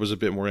wish there was a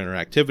bit more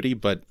interactivity,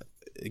 but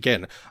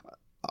again,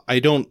 I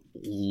don't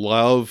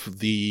love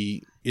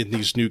in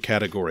these new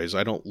categories,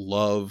 I don't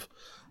love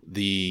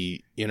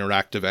the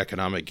interactive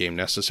economic game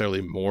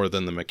necessarily more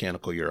than the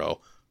mechanical Euro.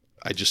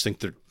 I just think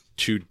they're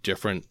two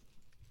different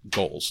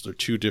goals. They're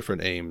two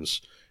different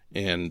aims.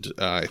 And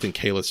I think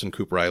Caylus and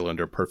Cooper Island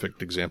are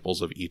perfect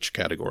examples of each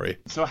category.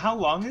 So how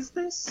long is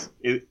this?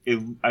 It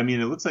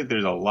looks like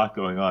there's a lot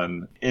going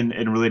on. In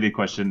a related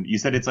question, you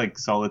said it's like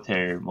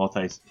solitaire,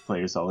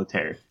 multiplayer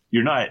solitaire.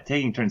 You're not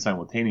taking turns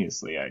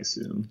simultaneously, I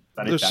assume.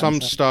 There's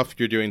some stuff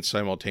you're doing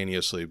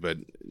simultaneously, but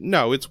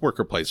no, it's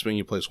worker placement.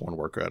 You place one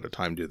worker at a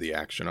time, do the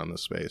action on the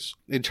space.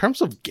 In terms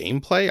of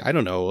gameplay, I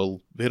don't know,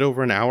 a bit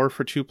over an hour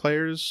for 2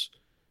 players.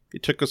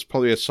 It took us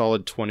probably a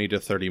solid 20 to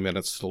 30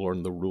 minutes to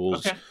learn the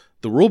rules. Okay.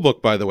 The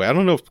rulebook, by the way, I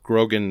don't know if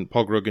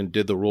Paul Grogan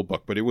did the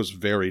rulebook, but it was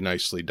very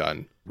nicely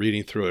done.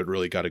 Reading through it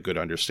really got a good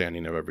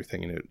understanding of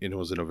everything, and it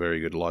was in a very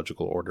good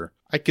logical order.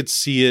 I could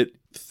see it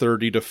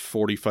 30 to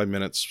 45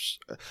 minutes.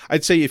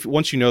 I'd say if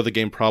once you know the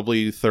game,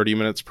 probably 30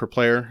 minutes per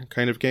player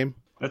kind of game.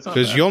 That's not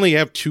bad. Because you only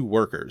have 2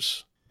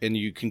 workers, and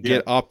you can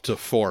get up to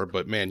 4,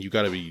 but man, you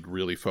got to be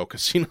really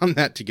focusing on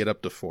that to get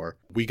up to 4.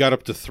 We got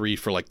up to 3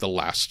 for like the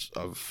last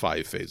of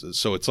 5 phases.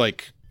 So it's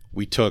like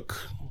we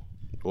took...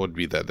 What would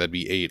be that? That'd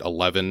be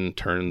 11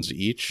 turns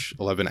each,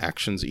 11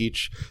 actions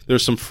each.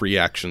 There's some free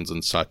actions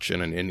and such in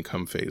an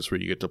income phase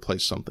where you get to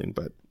place something.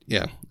 But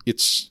yeah,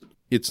 it's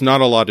not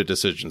a lot of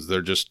decisions.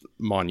 They're just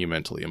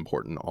monumentally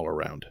important all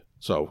around.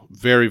 So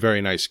very,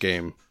 very nice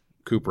game.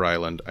 Cooper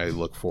Island. I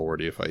look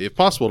forward, if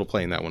possible, to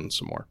playing that one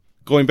some more.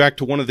 Going back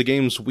to one of the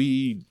games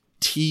we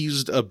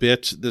teased a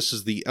bit. This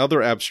is the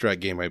other abstract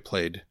game I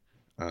played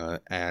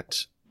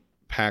at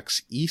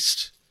PAX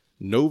East.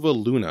 Nova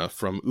Luna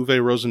from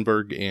Uwe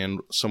Rosenberg and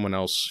someone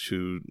else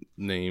whose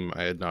name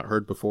I had not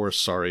heard before.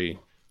 Sorry,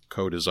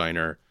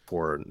 co-designer,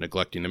 for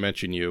neglecting to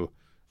mention you.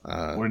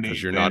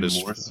 Because you're not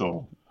as...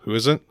 Morsel. Who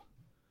is it?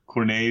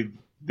 Corné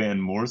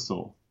van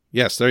Morsel.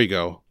 Yes, there you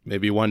go.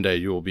 Maybe one day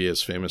you will be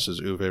as famous as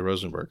Uwe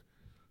Rosenberg.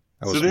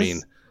 That was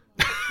mean.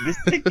 This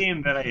is a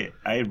game that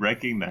I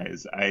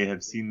recognize. I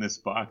have seen this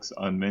box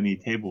on many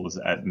tables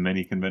at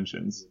many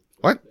conventions.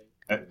 What?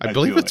 I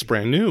believe it's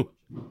brand new.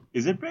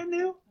 Is it brand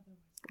new?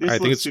 I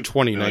think it's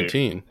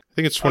 2019. Familiar. I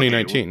think it's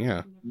 2019, okay,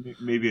 well, yeah.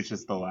 Maybe it's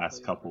just the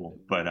last couple,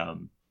 but...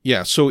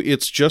 Yeah, so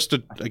it's just,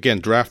 again,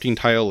 drafting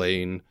tile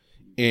lane,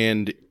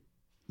 and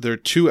there are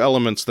 2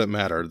 elements that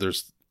matter.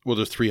 There's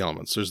 3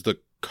 elements. There's the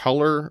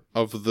color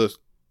of the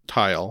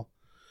tile.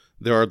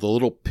 There are the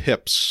little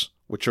pips,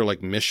 which are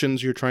like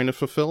missions you're trying to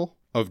fulfill,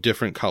 of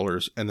different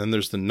colors. And then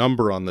there's the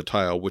number on the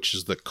tile, which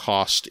is the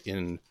cost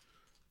in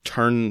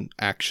turn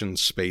action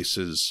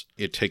spaces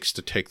it takes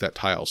to take that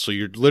tile. So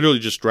you're literally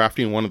just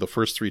drafting one of the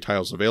first 3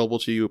 tiles available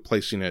to you,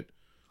 placing it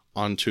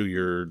onto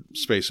your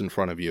space in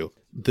front of you.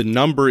 The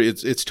number,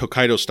 it's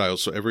Tokaido style,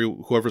 so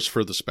whoever's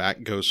furthest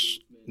back goes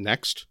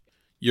next.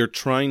 You're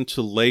trying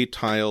to lay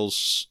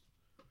tiles.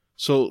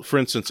 So, for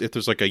instance, if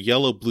there's like a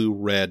yellow, blue,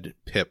 red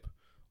pip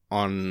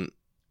on,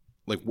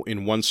 like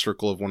in one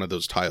circle of one of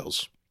those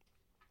tiles,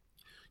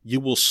 you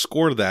will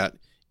score that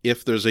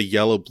if there's a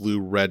yellow, blue,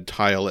 red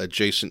tile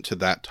adjacent to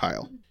that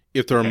tile.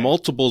 If there are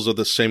multiples of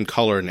the same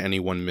color in any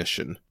one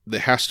mission,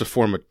 it has to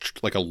form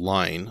a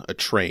line, a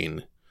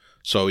train.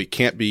 So it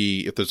can't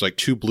be, if there's like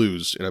 2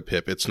 blues in a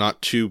pip, it's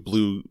not 2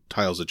 blue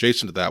tiles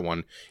adjacent to that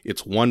one.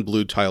 It's 1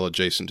 blue tile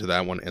adjacent to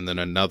that one, and then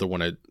another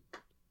one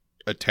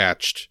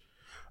attached.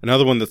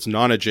 Another one that's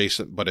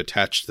non-adjacent, but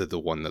attached to the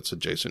one that's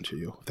adjacent to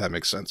you, if that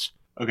makes sense.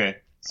 Okay.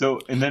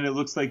 So, and then it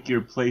looks like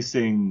you're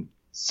placing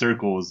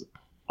circles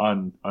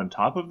on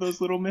top of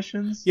those little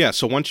missions? Yeah,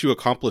 so once you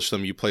accomplish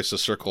them, you place a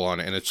circle on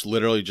it, and it's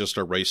literally just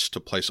a race to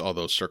place all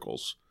those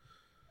circles.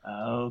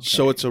 Okay.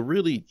 So it's a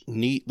really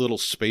neat little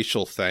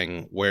spatial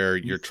thing where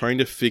you're trying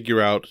to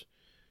figure out,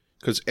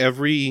 because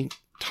every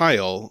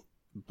tile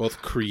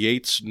both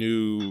creates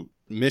new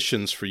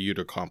missions for you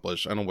to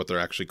accomplish. I don't know what they're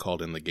actually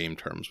called in the game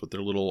terms, but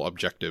they're little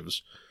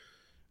objectives,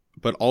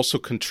 but also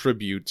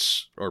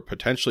contributes or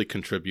potentially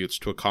contributes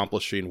to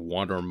accomplishing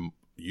one or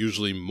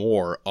usually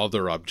more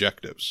other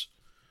objectives.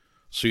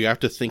 So you have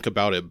to think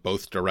about it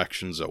both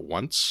directions at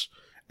once,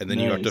 and then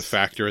you have to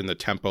factor in the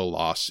tempo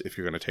loss. If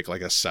you're going to take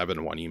like a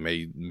 7-1, you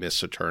may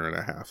miss a turn and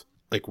a half.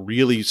 Like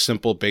really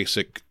simple,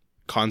 basic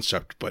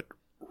concept, but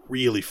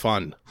really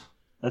fun.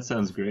 That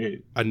sounds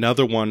great.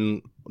 Another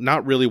one,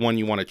 not really one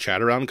you want to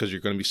chat around because you're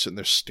going to be sitting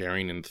there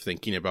staring and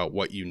thinking about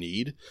what you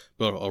need,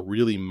 but a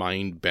really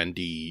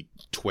mind-bendy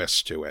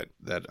twist to it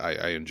that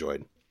I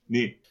enjoyed.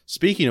 Neat.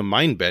 Speaking of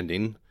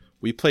mind-bending,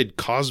 we played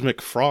Cosmic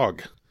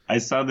Frog. I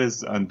saw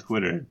this on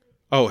Twitter.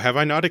 Oh, have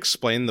I not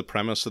explained the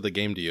premise of the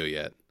game to you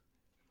yet?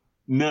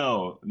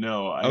 No.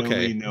 I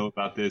only know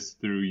about this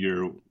through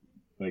your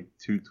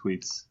 2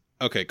 tweets.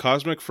 Okay,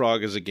 Cosmic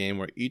Frog is a game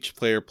where each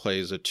player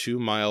plays a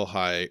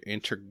 2-mile-high,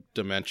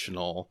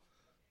 interdimensional,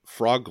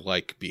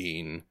 frog-like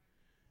being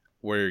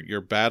where you're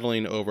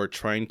battling over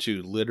trying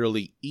to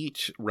literally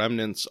eat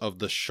remnants of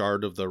the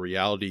shard of the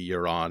reality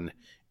you're on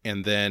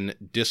and then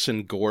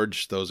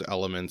disengorge those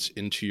elements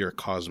into your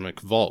cosmic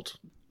vault.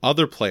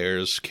 Other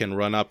players can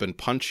run up and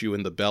punch you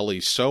in the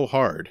belly so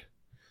hard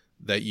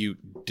that you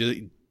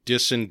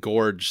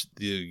disengorge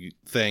the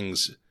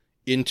things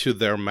into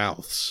their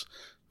mouths.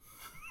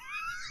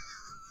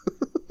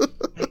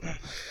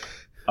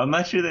 I'm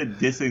not sure that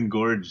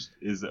disengorged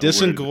is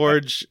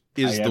disengorge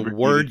is the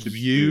word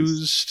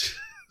used.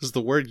 Is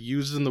the word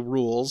used in the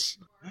rules?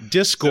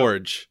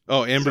 Disgorge.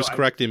 Amber's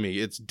correcting me.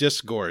 It's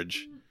disgorge.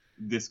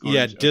 Disgorge.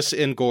 Yeah,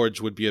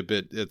 disengorge would be a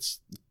bit. It's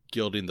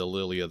gilding the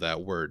lily of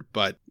that word,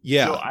 but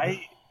yeah. So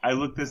I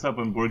looked this up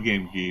on Board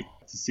Game Geek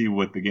to see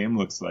what the game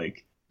looks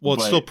like. Well,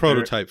 it's still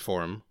prototype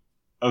form.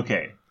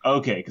 Okay,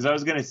 because I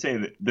was going to say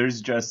that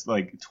there's just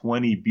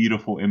 20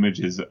 beautiful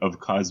images of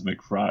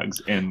cosmic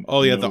frogs. And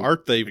the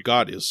art they've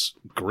got is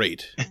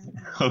great.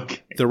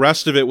 Okay. The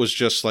rest of it was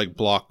just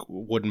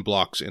wooden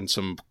blocks and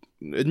some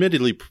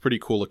admittedly pretty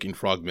cool looking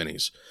frog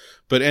minis.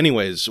 But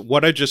anyways,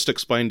 what I just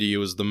explained to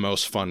you is the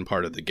most fun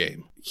part of the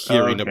game.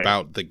 Hearing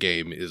about the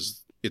game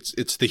is,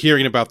 it's the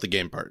hearing about the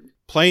game part.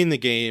 Playing the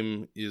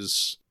game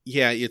is,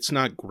 it's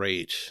not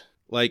great.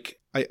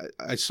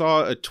 I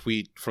saw a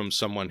tweet from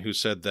someone who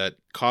said that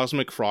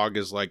Cosmic Frog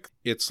is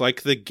it's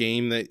like the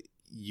game that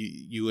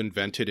you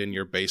invented in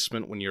your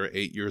basement when you were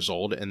 8 years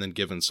old and then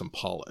given some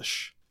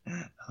polish.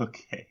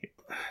 Okay.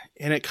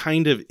 And it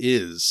kind of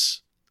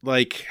is.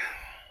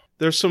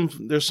 There's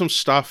some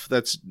stuff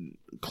that's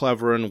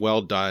clever and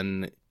well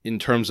done in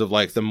terms of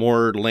the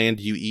more land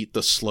you eat,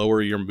 the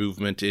slower your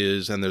movement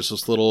is. And there's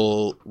this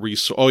little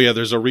resource.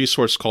 There's a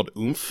resource called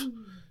Oomph.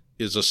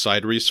 Is a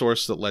side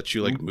resource that lets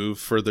you move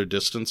further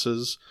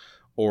distances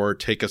or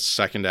take a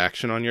second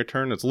action on your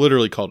turn. It's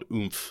literally called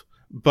Oomph.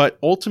 But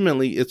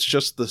ultimately, it's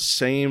just the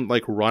same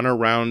run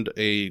around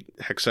a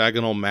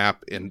hexagonal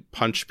map and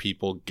punch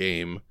people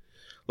game.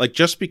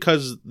 Just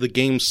because the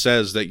game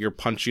says that you're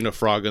punching a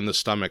frog in the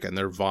stomach and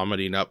they're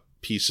vomiting up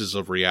pieces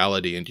of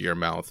reality into your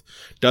mouth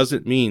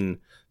doesn't mean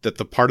that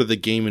the part of the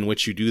game in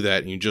which you do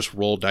that and you just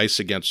roll dice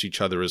against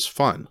each other is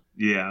fun.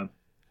 Yeah.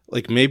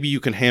 Maybe you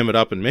can ham it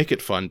up and make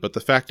it fun, but the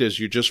fact is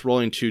you're just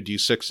rolling 2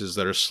 d6s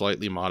that are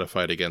slightly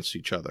modified against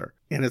each other.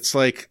 And it's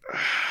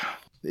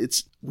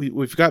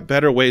we've got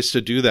better ways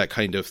to do that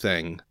kind of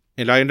thing.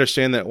 And I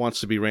understand that it wants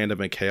to be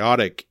random and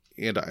chaotic,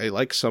 and I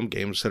like some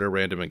games that are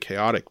random and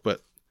chaotic,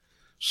 but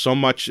so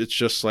much it's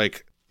just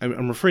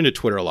I'm referring to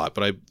Twitter a lot,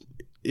 but I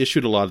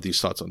issued a lot of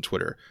these thoughts on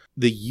Twitter.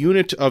 The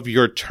unit of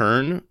your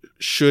turn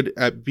should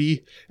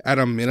be, at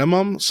a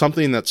minimum,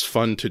 something that's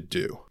fun to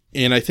do.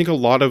 And I think a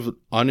lot of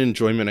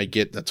unenjoyment I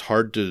get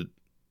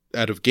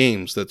out of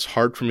games that's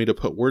hard for me to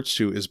put words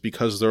to is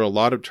because there are a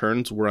lot of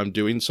turns where I'm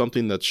doing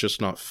something that's just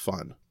not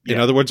fun. Yeah.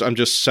 In other words, I'm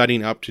just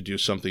setting up to do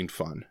something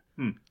fun.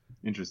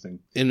 Interesting.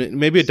 And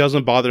maybe it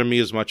doesn't bother me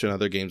as much in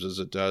other games as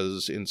it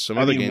does in some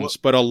other games,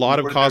 but a lot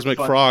of Cosmic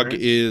Frog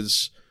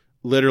is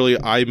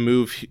literally I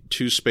move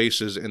 2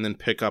 spaces and then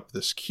pick up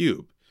this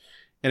cube.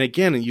 And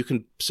again, you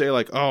can say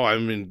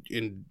I'm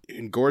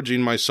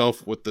engorging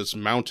myself with this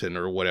mountain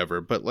or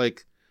whatever, but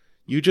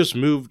you just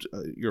moved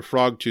your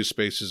frog 2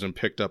 spaces and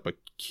picked up a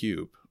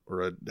cube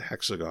or a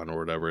hexagon or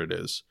whatever it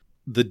is.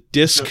 The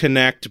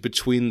disconnect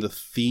between the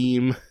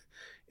theme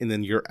and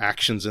then your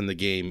actions in the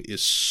game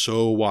is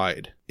so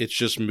wide. It's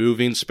just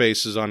moving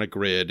spaces on a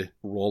grid,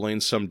 rolling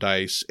some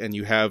dice, and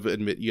you have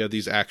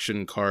these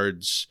action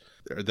cards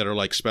that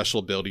are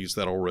special abilities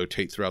that'll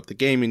rotate throughout the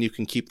game, and you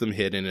can keep them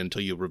hidden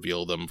until you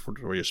reveal them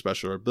for your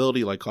special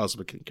ability, like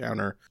Cosmic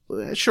Encounter.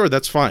 Sure,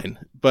 that's fine,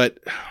 but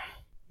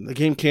the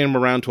game came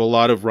around to a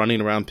lot of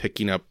running around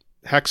picking up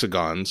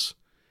hexagons,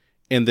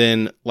 And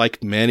then,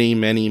 like many,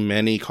 many,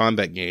 many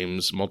combat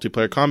games,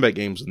 multiplayer combat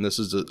games, and this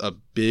is a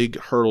big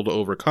hurdle to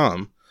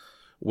overcome,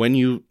 when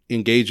you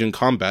engage in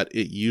combat,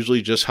 it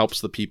usually just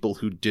helps the people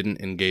who didn't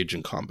engage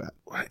in combat.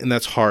 And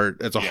that's hard.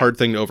 It's a hard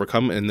thing to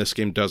overcome, and this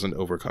game doesn't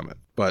overcome it.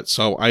 But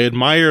so I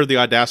admire the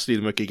audacity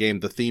to make a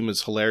game. The theme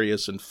is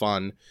hilarious and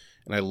fun,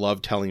 and I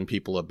love telling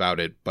people about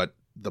it, but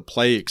the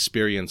play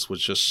experience was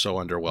just so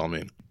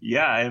underwhelming.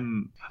 Yeah,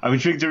 I'm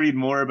intrigued to read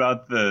more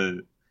about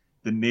the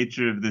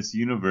nature of this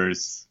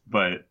universe,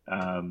 but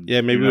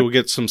maybe we'll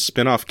get some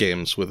spin-off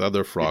games with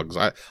other frogs.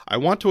 I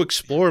want to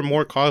explore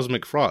more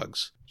Cosmic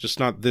Frogs, just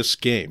not this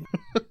game.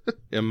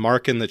 And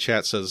Mark in the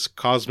chat says,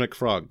 Cosmic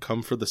Frog,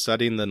 come for the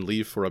setting, then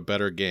leave for a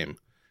better game.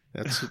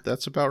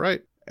 That's about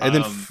right. And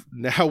then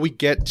now we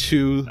get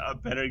to a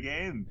better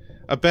game.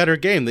 A better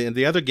game.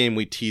 The other game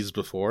we teased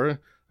before.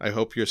 I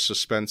hope your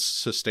suspense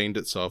sustained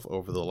itself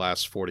over the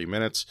last 40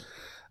 minutes.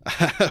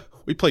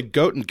 We played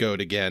Goat and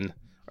Goat again.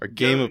 Our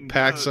game of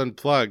PAX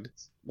Unplugged.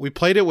 We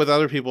played it with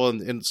other people,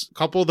 and a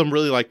couple of them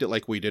really liked it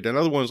like we did. And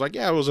other ones like,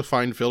 yeah, it was a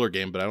fine filler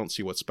game, but I don't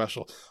see what's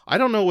special. I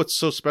don't know what's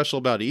so special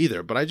about it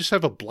either, but I just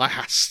have a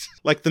blast.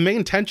 Like, the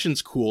main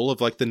tension's cool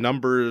of, like, the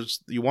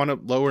numbers. You want to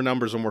lower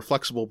numbers are more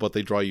flexible, but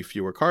they draw you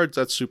fewer cards.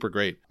 That's super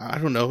great. I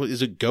don't know.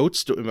 Is it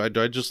goats? Do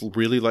I just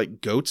really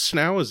like goats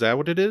now? Is that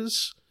what it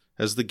is?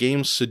 Has the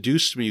game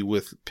seduced me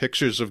with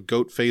pictures of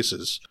goat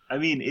faces? I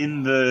mean,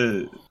 in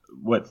the...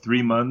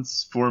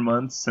 4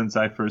 months since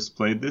I first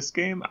played this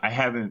game, I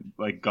haven't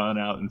gone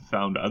out and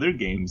found other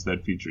games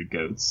that feature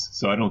goats.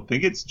 So I don't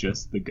think it's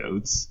just the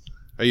goats.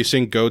 Are you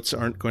saying goats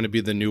aren't going to be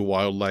the new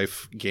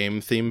wildlife game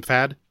theme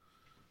fad?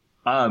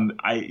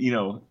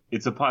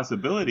 It's a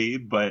possibility,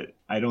 but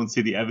I don't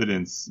see the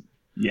evidence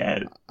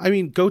yet. I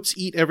mean, goats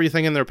eat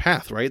everything in their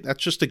path, right?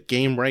 That's just a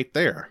game right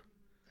there.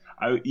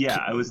 I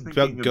was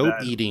thinking about goat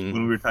eating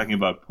when we were talking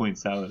about Point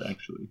Salad,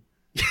 actually.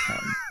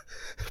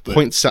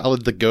 Point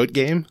Salad, the goat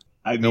game?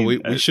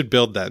 We should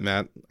build that,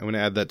 Matt. I'm going to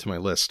add that to my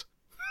list.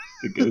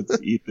 The goats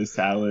eat the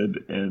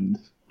salad, and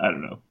I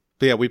don't know.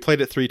 But yeah, we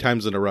played it 3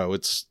 times in a row.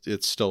 It's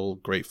still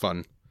great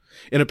fun.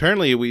 And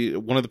apparently,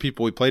 one of the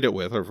people we played it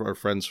with, our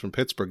friends from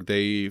Pittsburgh,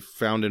 they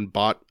found and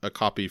bought a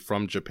copy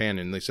from Japan,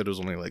 and they said it was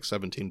only like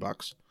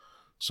 $17.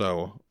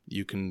 So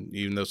you can,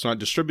 even though it's not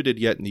distributed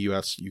yet in the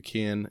US, you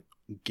can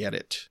get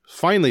it.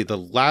 Finally, the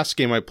last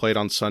game I played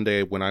on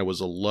Sunday when I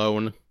was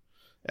alone,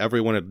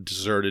 everyone had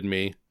deserted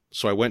me.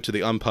 So I went to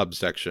the Unpub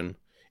section,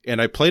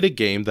 and I played a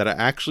game that I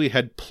actually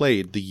had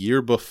played the year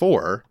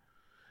before,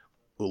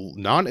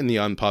 not in the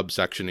Unpub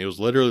section. It was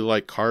literally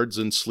like cards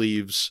and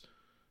sleeves.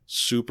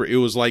 It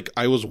was like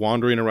I was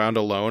wandering around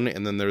alone,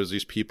 and then there was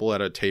these people at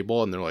a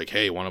table, and they're like,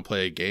 hey, want to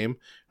play a game?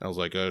 And I was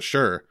like,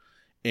 sure.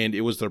 And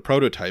it was their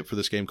prototype for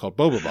this game called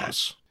Boba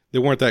Boss. They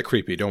weren't that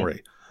creepy, don't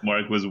worry.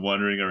 Mark was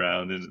wandering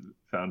around and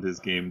found his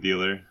game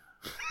dealer.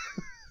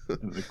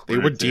 They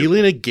were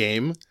dealing a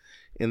game.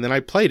 And then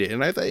I played it,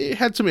 and I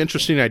had some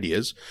interesting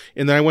ideas.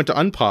 And then I went to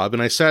Unpub,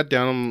 and I sat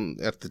down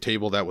at the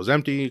table that was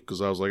empty,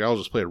 because I was like, I'll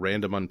just play a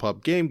random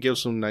Unpub game, give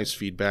some nice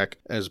feedback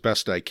as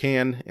best I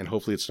can, and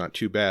hopefully it's not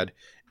too bad.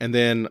 And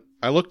then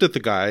I looked at the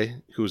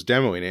guy who was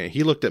demoing it, and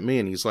he looked at me,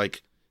 and he's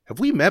like,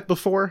 have we met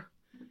before?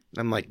 And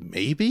I'm like,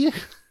 maybe?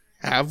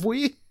 Have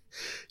we?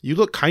 You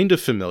look kind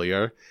of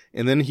familiar.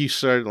 And then he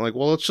started like,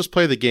 well, let's just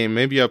play the game.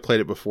 Maybe I've played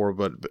it before,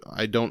 but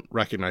I don't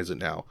recognize it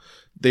now.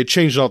 They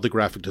changed all the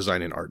graphic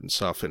design and art and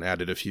stuff and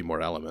added a few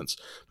more elements.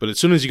 But as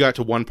soon as you got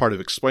to one part of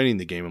explaining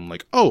the game, I'm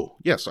like, oh,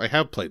 yes, I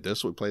have played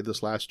this. We played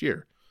this last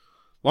year.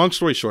 Long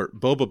story short,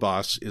 Boba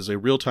Boss is a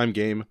real-time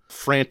game.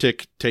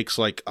 Frantic takes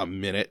like a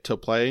minute to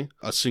play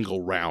a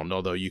single round,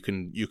 although you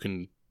can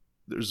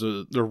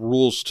there are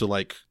rules to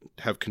like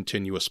have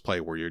continuous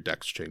play where your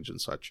decks change and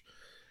such.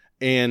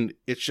 And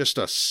it's just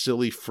a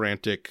silly,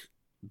 frantic,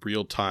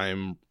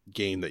 real-time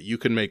game that you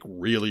can make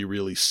really,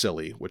 really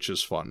silly, which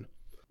is fun.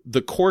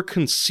 The core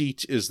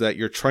conceit is that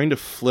you're trying to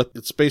flip,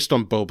 it's based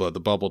on boba, the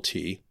bubble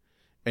tea,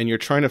 and you're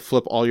trying to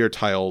flip all your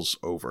tiles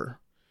over.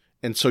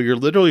 And so you're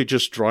literally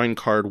just drawing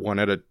card one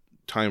at a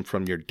time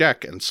from your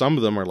deck, and some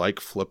of them are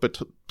like flip a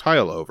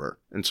tile over.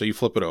 And so you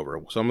flip it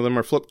over. Some of them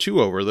are flip 2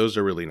 over. Those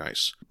are really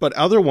nice. But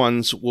other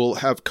ones will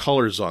have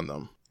colors on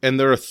them. And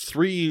there are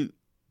 3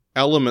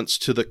 elements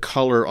to the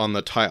color on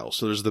the tile.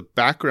 So there's the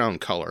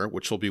background color,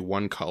 which will be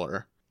 1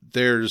 color.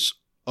 There's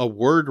a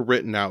word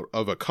written out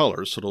of a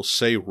color, so it'll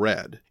say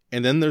red.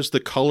 And then there's the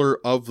color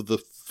of the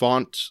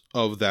font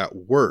of that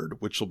word,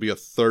 which will be a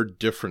 3rd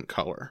different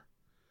color.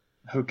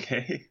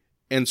 Okay.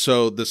 And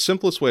so the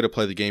simplest way to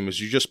play the game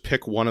is you just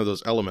pick one of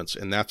those elements,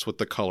 and that's what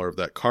the color of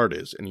that card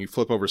is. And you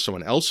flip over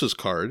someone else's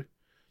card,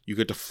 you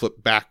get to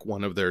flip back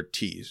one of their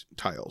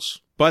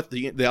tiles. But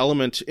the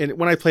element, and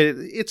when I played it,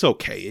 it's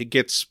okay. It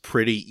gets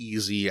pretty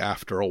easy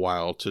after a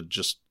while to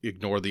just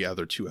ignore the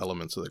other 2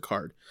 elements of the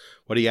card.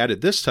 What he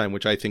added this time,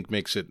 which I think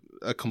makes it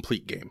a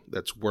complete game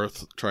that's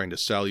worth trying to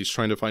sell. He's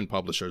trying to find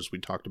publishers. We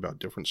talked about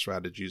different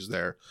strategies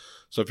there.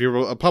 So if you're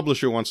a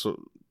publisher who wants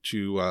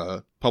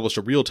to publish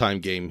a real-time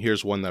game,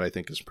 here's one that I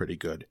think is pretty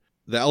good.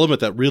 the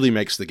element that really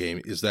makes the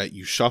game is that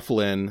you shuffle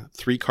in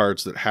 3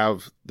 cards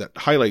that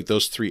highlight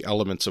those 3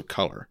 elements of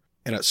color.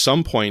 And at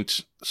some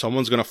point,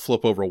 someone's going to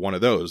flip over one of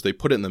those. They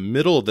put it in the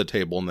middle of the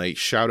table and they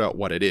shout out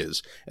what it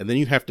is. And then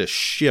you have to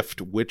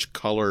shift which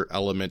color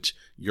element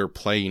you're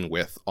playing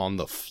with on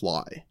the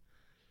fly.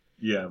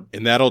 Yeah.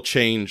 And that'll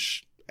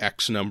change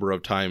X number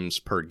of times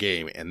per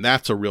game. And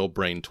that's a real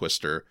brain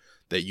twister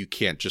that you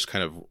can't just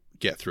kind of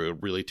get through. It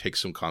really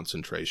takes some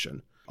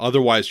concentration.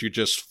 Otherwise, you're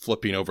just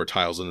flipping over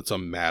tiles and it's a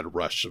mad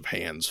rush of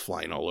hands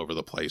flying all over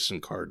the place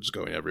and cards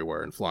going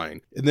everywhere and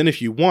flying. And then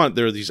if you want,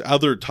 there are these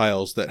other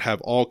tiles that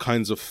have all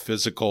kinds of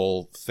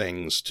physical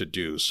things to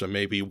do. So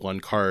maybe one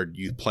card,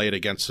 you play it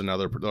against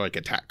another, like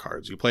attack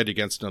cards. You play it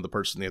against another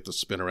person, they have to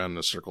spin around in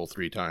a circle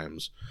 3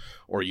 times.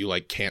 Or you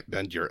like can't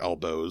bend your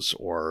elbows,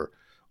 or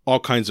all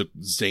kinds of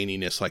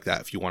zaniness like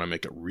that if you want to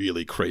make it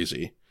really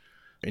crazy.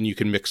 And you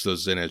can mix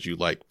those in as you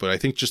like. But I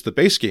think just the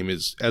base game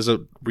is, as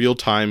a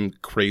real-time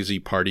crazy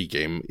party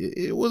game,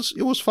 it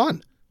was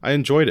fun. I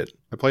enjoyed it.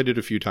 I played it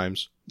a few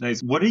times.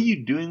 Nice. What are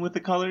you doing with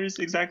the colors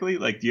exactly?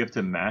 Like, do you have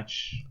to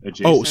match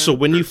adjacent? Oh, so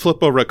when you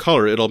flip over a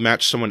color, it'll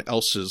match someone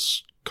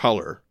else's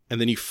color,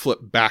 and then you flip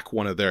back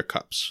one of their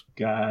cups.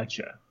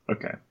 Gotcha.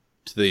 Okay.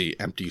 To the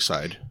empty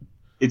side.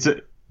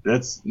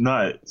 That's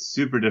not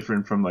super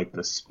different from like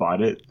the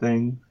Spot It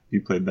thing.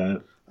 You played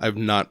that? I've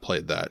not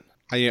played that.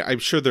 I'm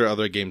sure there are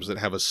other games that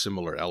have a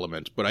similar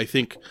element, but I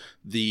think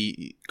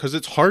because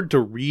it's hard to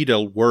read a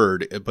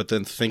word, but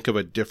then think of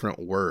a different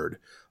word.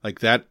 Like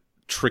that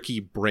tricky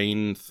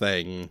brain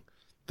thing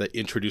that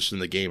introduced in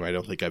the game, I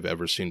don't think I've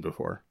ever seen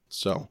before.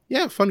 So,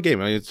 yeah, fun game.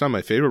 I mean, it's not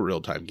my favorite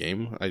real-time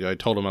game. I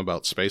told him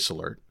about Space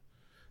Alert.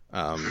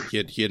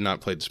 He had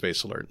not played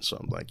Space Alert, so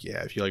I'm like,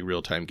 yeah, if you like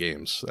real-time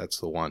games, that's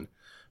the one.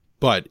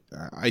 But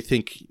I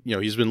think,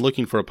 he's been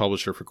looking for a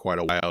publisher for quite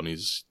a while, and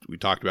we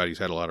talked about he's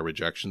had a lot of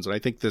rejections, and I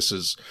think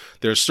there's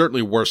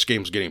certainly worse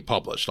games getting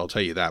published, I'll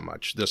tell you that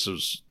much. This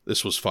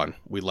was fun.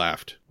 We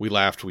laughed.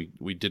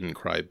 We didn't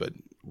cry, but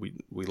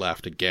we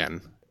laughed again.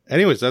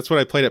 Anyways, that's what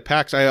I played at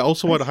PAX. I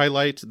also want to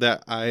highlight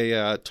that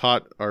I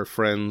taught our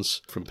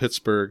friends from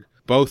Pittsburgh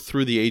both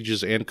Through the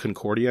Ages and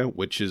Concordia,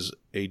 which is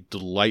a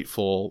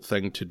delightful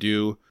thing to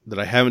do that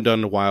I haven't done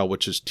in a while,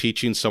 which is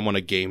teaching someone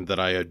a game that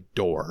I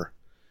adore.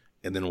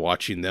 And then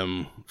watching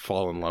them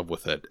fall in love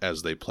with it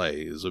as they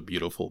play is a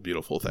beautiful,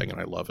 beautiful thing, and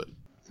I love it.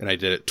 And I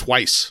did it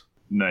twice.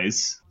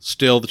 Nice.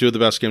 Still 2 of the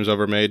best games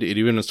ever made. It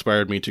even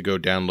inspired me to go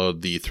download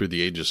the Through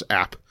the Ages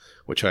app,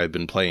 which I've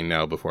been playing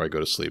now before I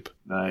go to sleep.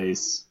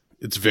 Nice.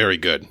 It's very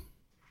good.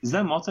 Is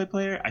that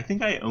multiplayer? I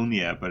think I own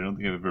the app, but I don't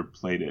think I've ever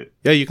played it.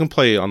 Yeah, you can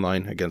play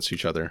online against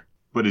each other.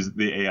 But is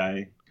the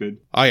AI good?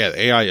 Oh yeah,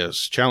 the AI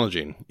is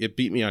challenging. It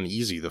beat me on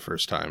easy the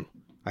first time.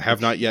 I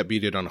have not yet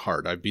beat it on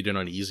hard. I've beat it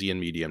on easy and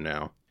medium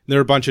now. There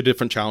are a bunch of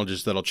different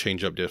challenges that'll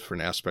change up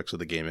different aspects of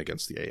the game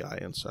against the AI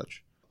and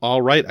such.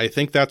 All right, I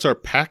think that's our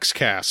PAX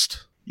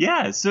cast.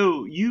 Yeah,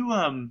 so you,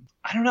 I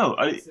don't know,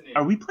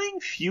 are we playing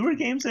fewer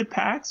games at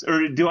PAX?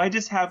 Or do I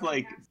just have,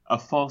 like, a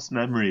false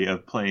memory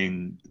of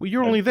playing... Well,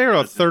 you're only there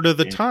a third of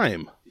the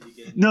time.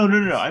 No.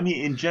 I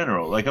mean, in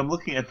general. Like, I'm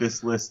looking at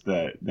this list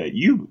that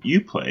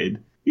you played.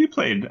 You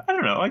played, I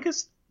don't know, I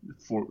guess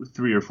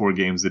 3 or 4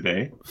 games a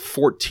day.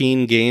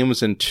 14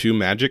 games and 2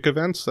 Magic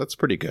events? That's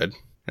pretty good.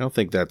 I don't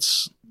think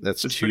that's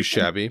too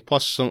shabby. Good.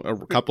 Plus a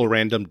couple of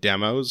random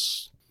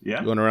demos.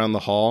 Yeah. Going around the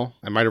hall.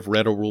 I might have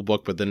read a rule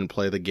book but didn't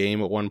play the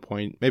game at one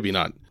point. Maybe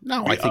not.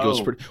 No, I think it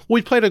was pretty... Well,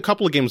 we played a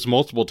couple of games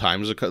multiple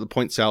times. The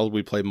Point Salad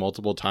we played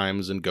multiple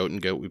times, and Goat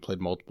and Goat we played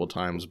multiple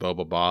times.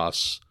 Boba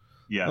Boss.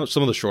 Yeah.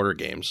 Some of the shorter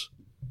games.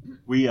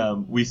 We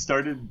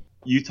started...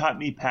 You taught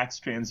me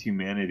PAX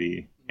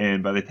Transhumanity,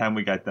 and by the time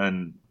we got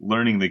done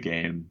learning the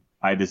game,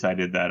 I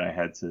decided that I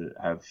had to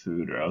have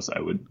food or else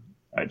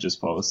I'd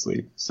just fall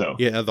asleep. So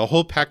yeah, the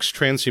whole PAX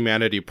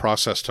Transhumanity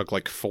process took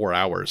like 4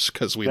 hours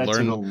because we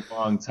learned a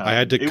long time. I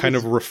had to kind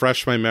of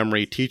refresh my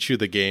memory, teach you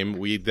the game.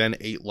 We then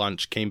ate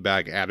lunch, came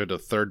back, added a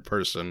third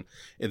person,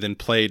 and then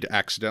played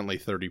accidentally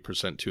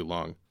 30% too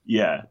long.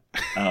 Yeah,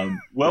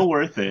 well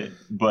worth it,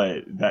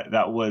 but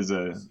that was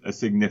a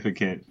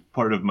significant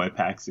part of my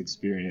PAX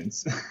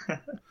experience.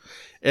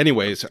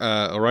 Anyways,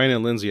 Orion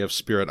and Lindsay have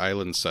Spirit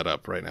Island set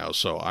up right now,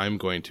 so I'm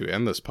going to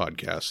end this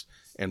podcast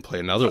and play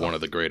another one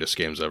of the greatest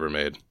games ever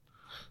made.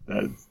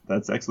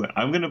 That's excellent.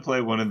 I'm going to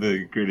play one of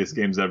the greatest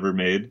games ever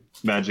made,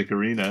 Magic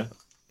Arena.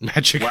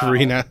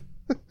 Arena.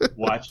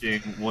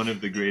 Watching one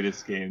of the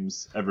greatest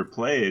games ever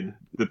played,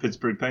 the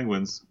Pittsburgh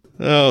Penguins.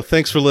 Oh,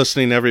 thanks for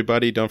listening,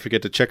 everybody. Don't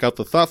forget to check out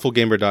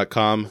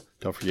thethoughtfulgamer.com.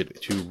 Don't forget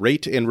to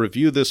rate and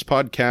review this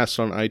podcast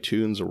on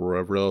iTunes or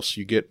wherever else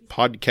you get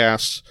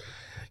podcasts.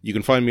 You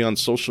can find me on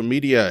social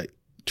media,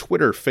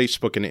 Twitter,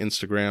 Facebook, and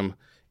Instagram.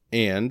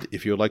 And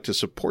if you would like to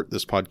support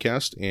this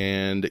podcast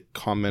and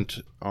comment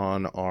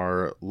on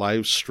our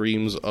live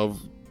streams of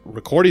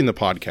recording the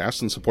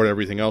podcast and support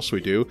everything else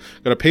we do,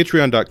 go to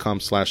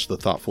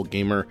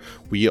patreon.com/thethoughtfulgamer.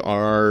 We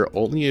are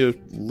only a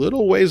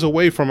little ways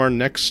away from our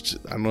next,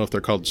 I don't know if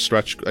they're called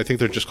stretch, I think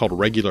they're just called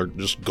regular,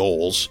 just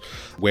goals,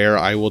 where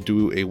I will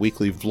do a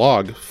weekly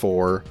vlog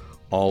for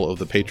all of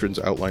the patrons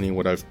outlining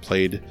what I've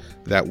played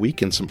that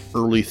week and some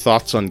early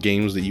thoughts on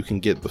games that you can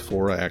get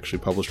before I actually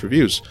publish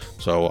reviews.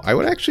 So I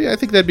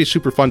think that'd be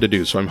super fun to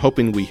do. So I'm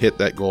hoping we hit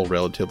that goal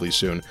relatively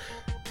soon.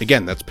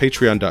 Again, that's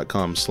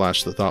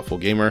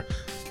patreon.com/thethoughtfulgamer.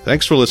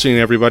 Thanks for listening,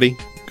 everybody.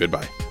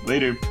 Goodbye.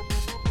 Later.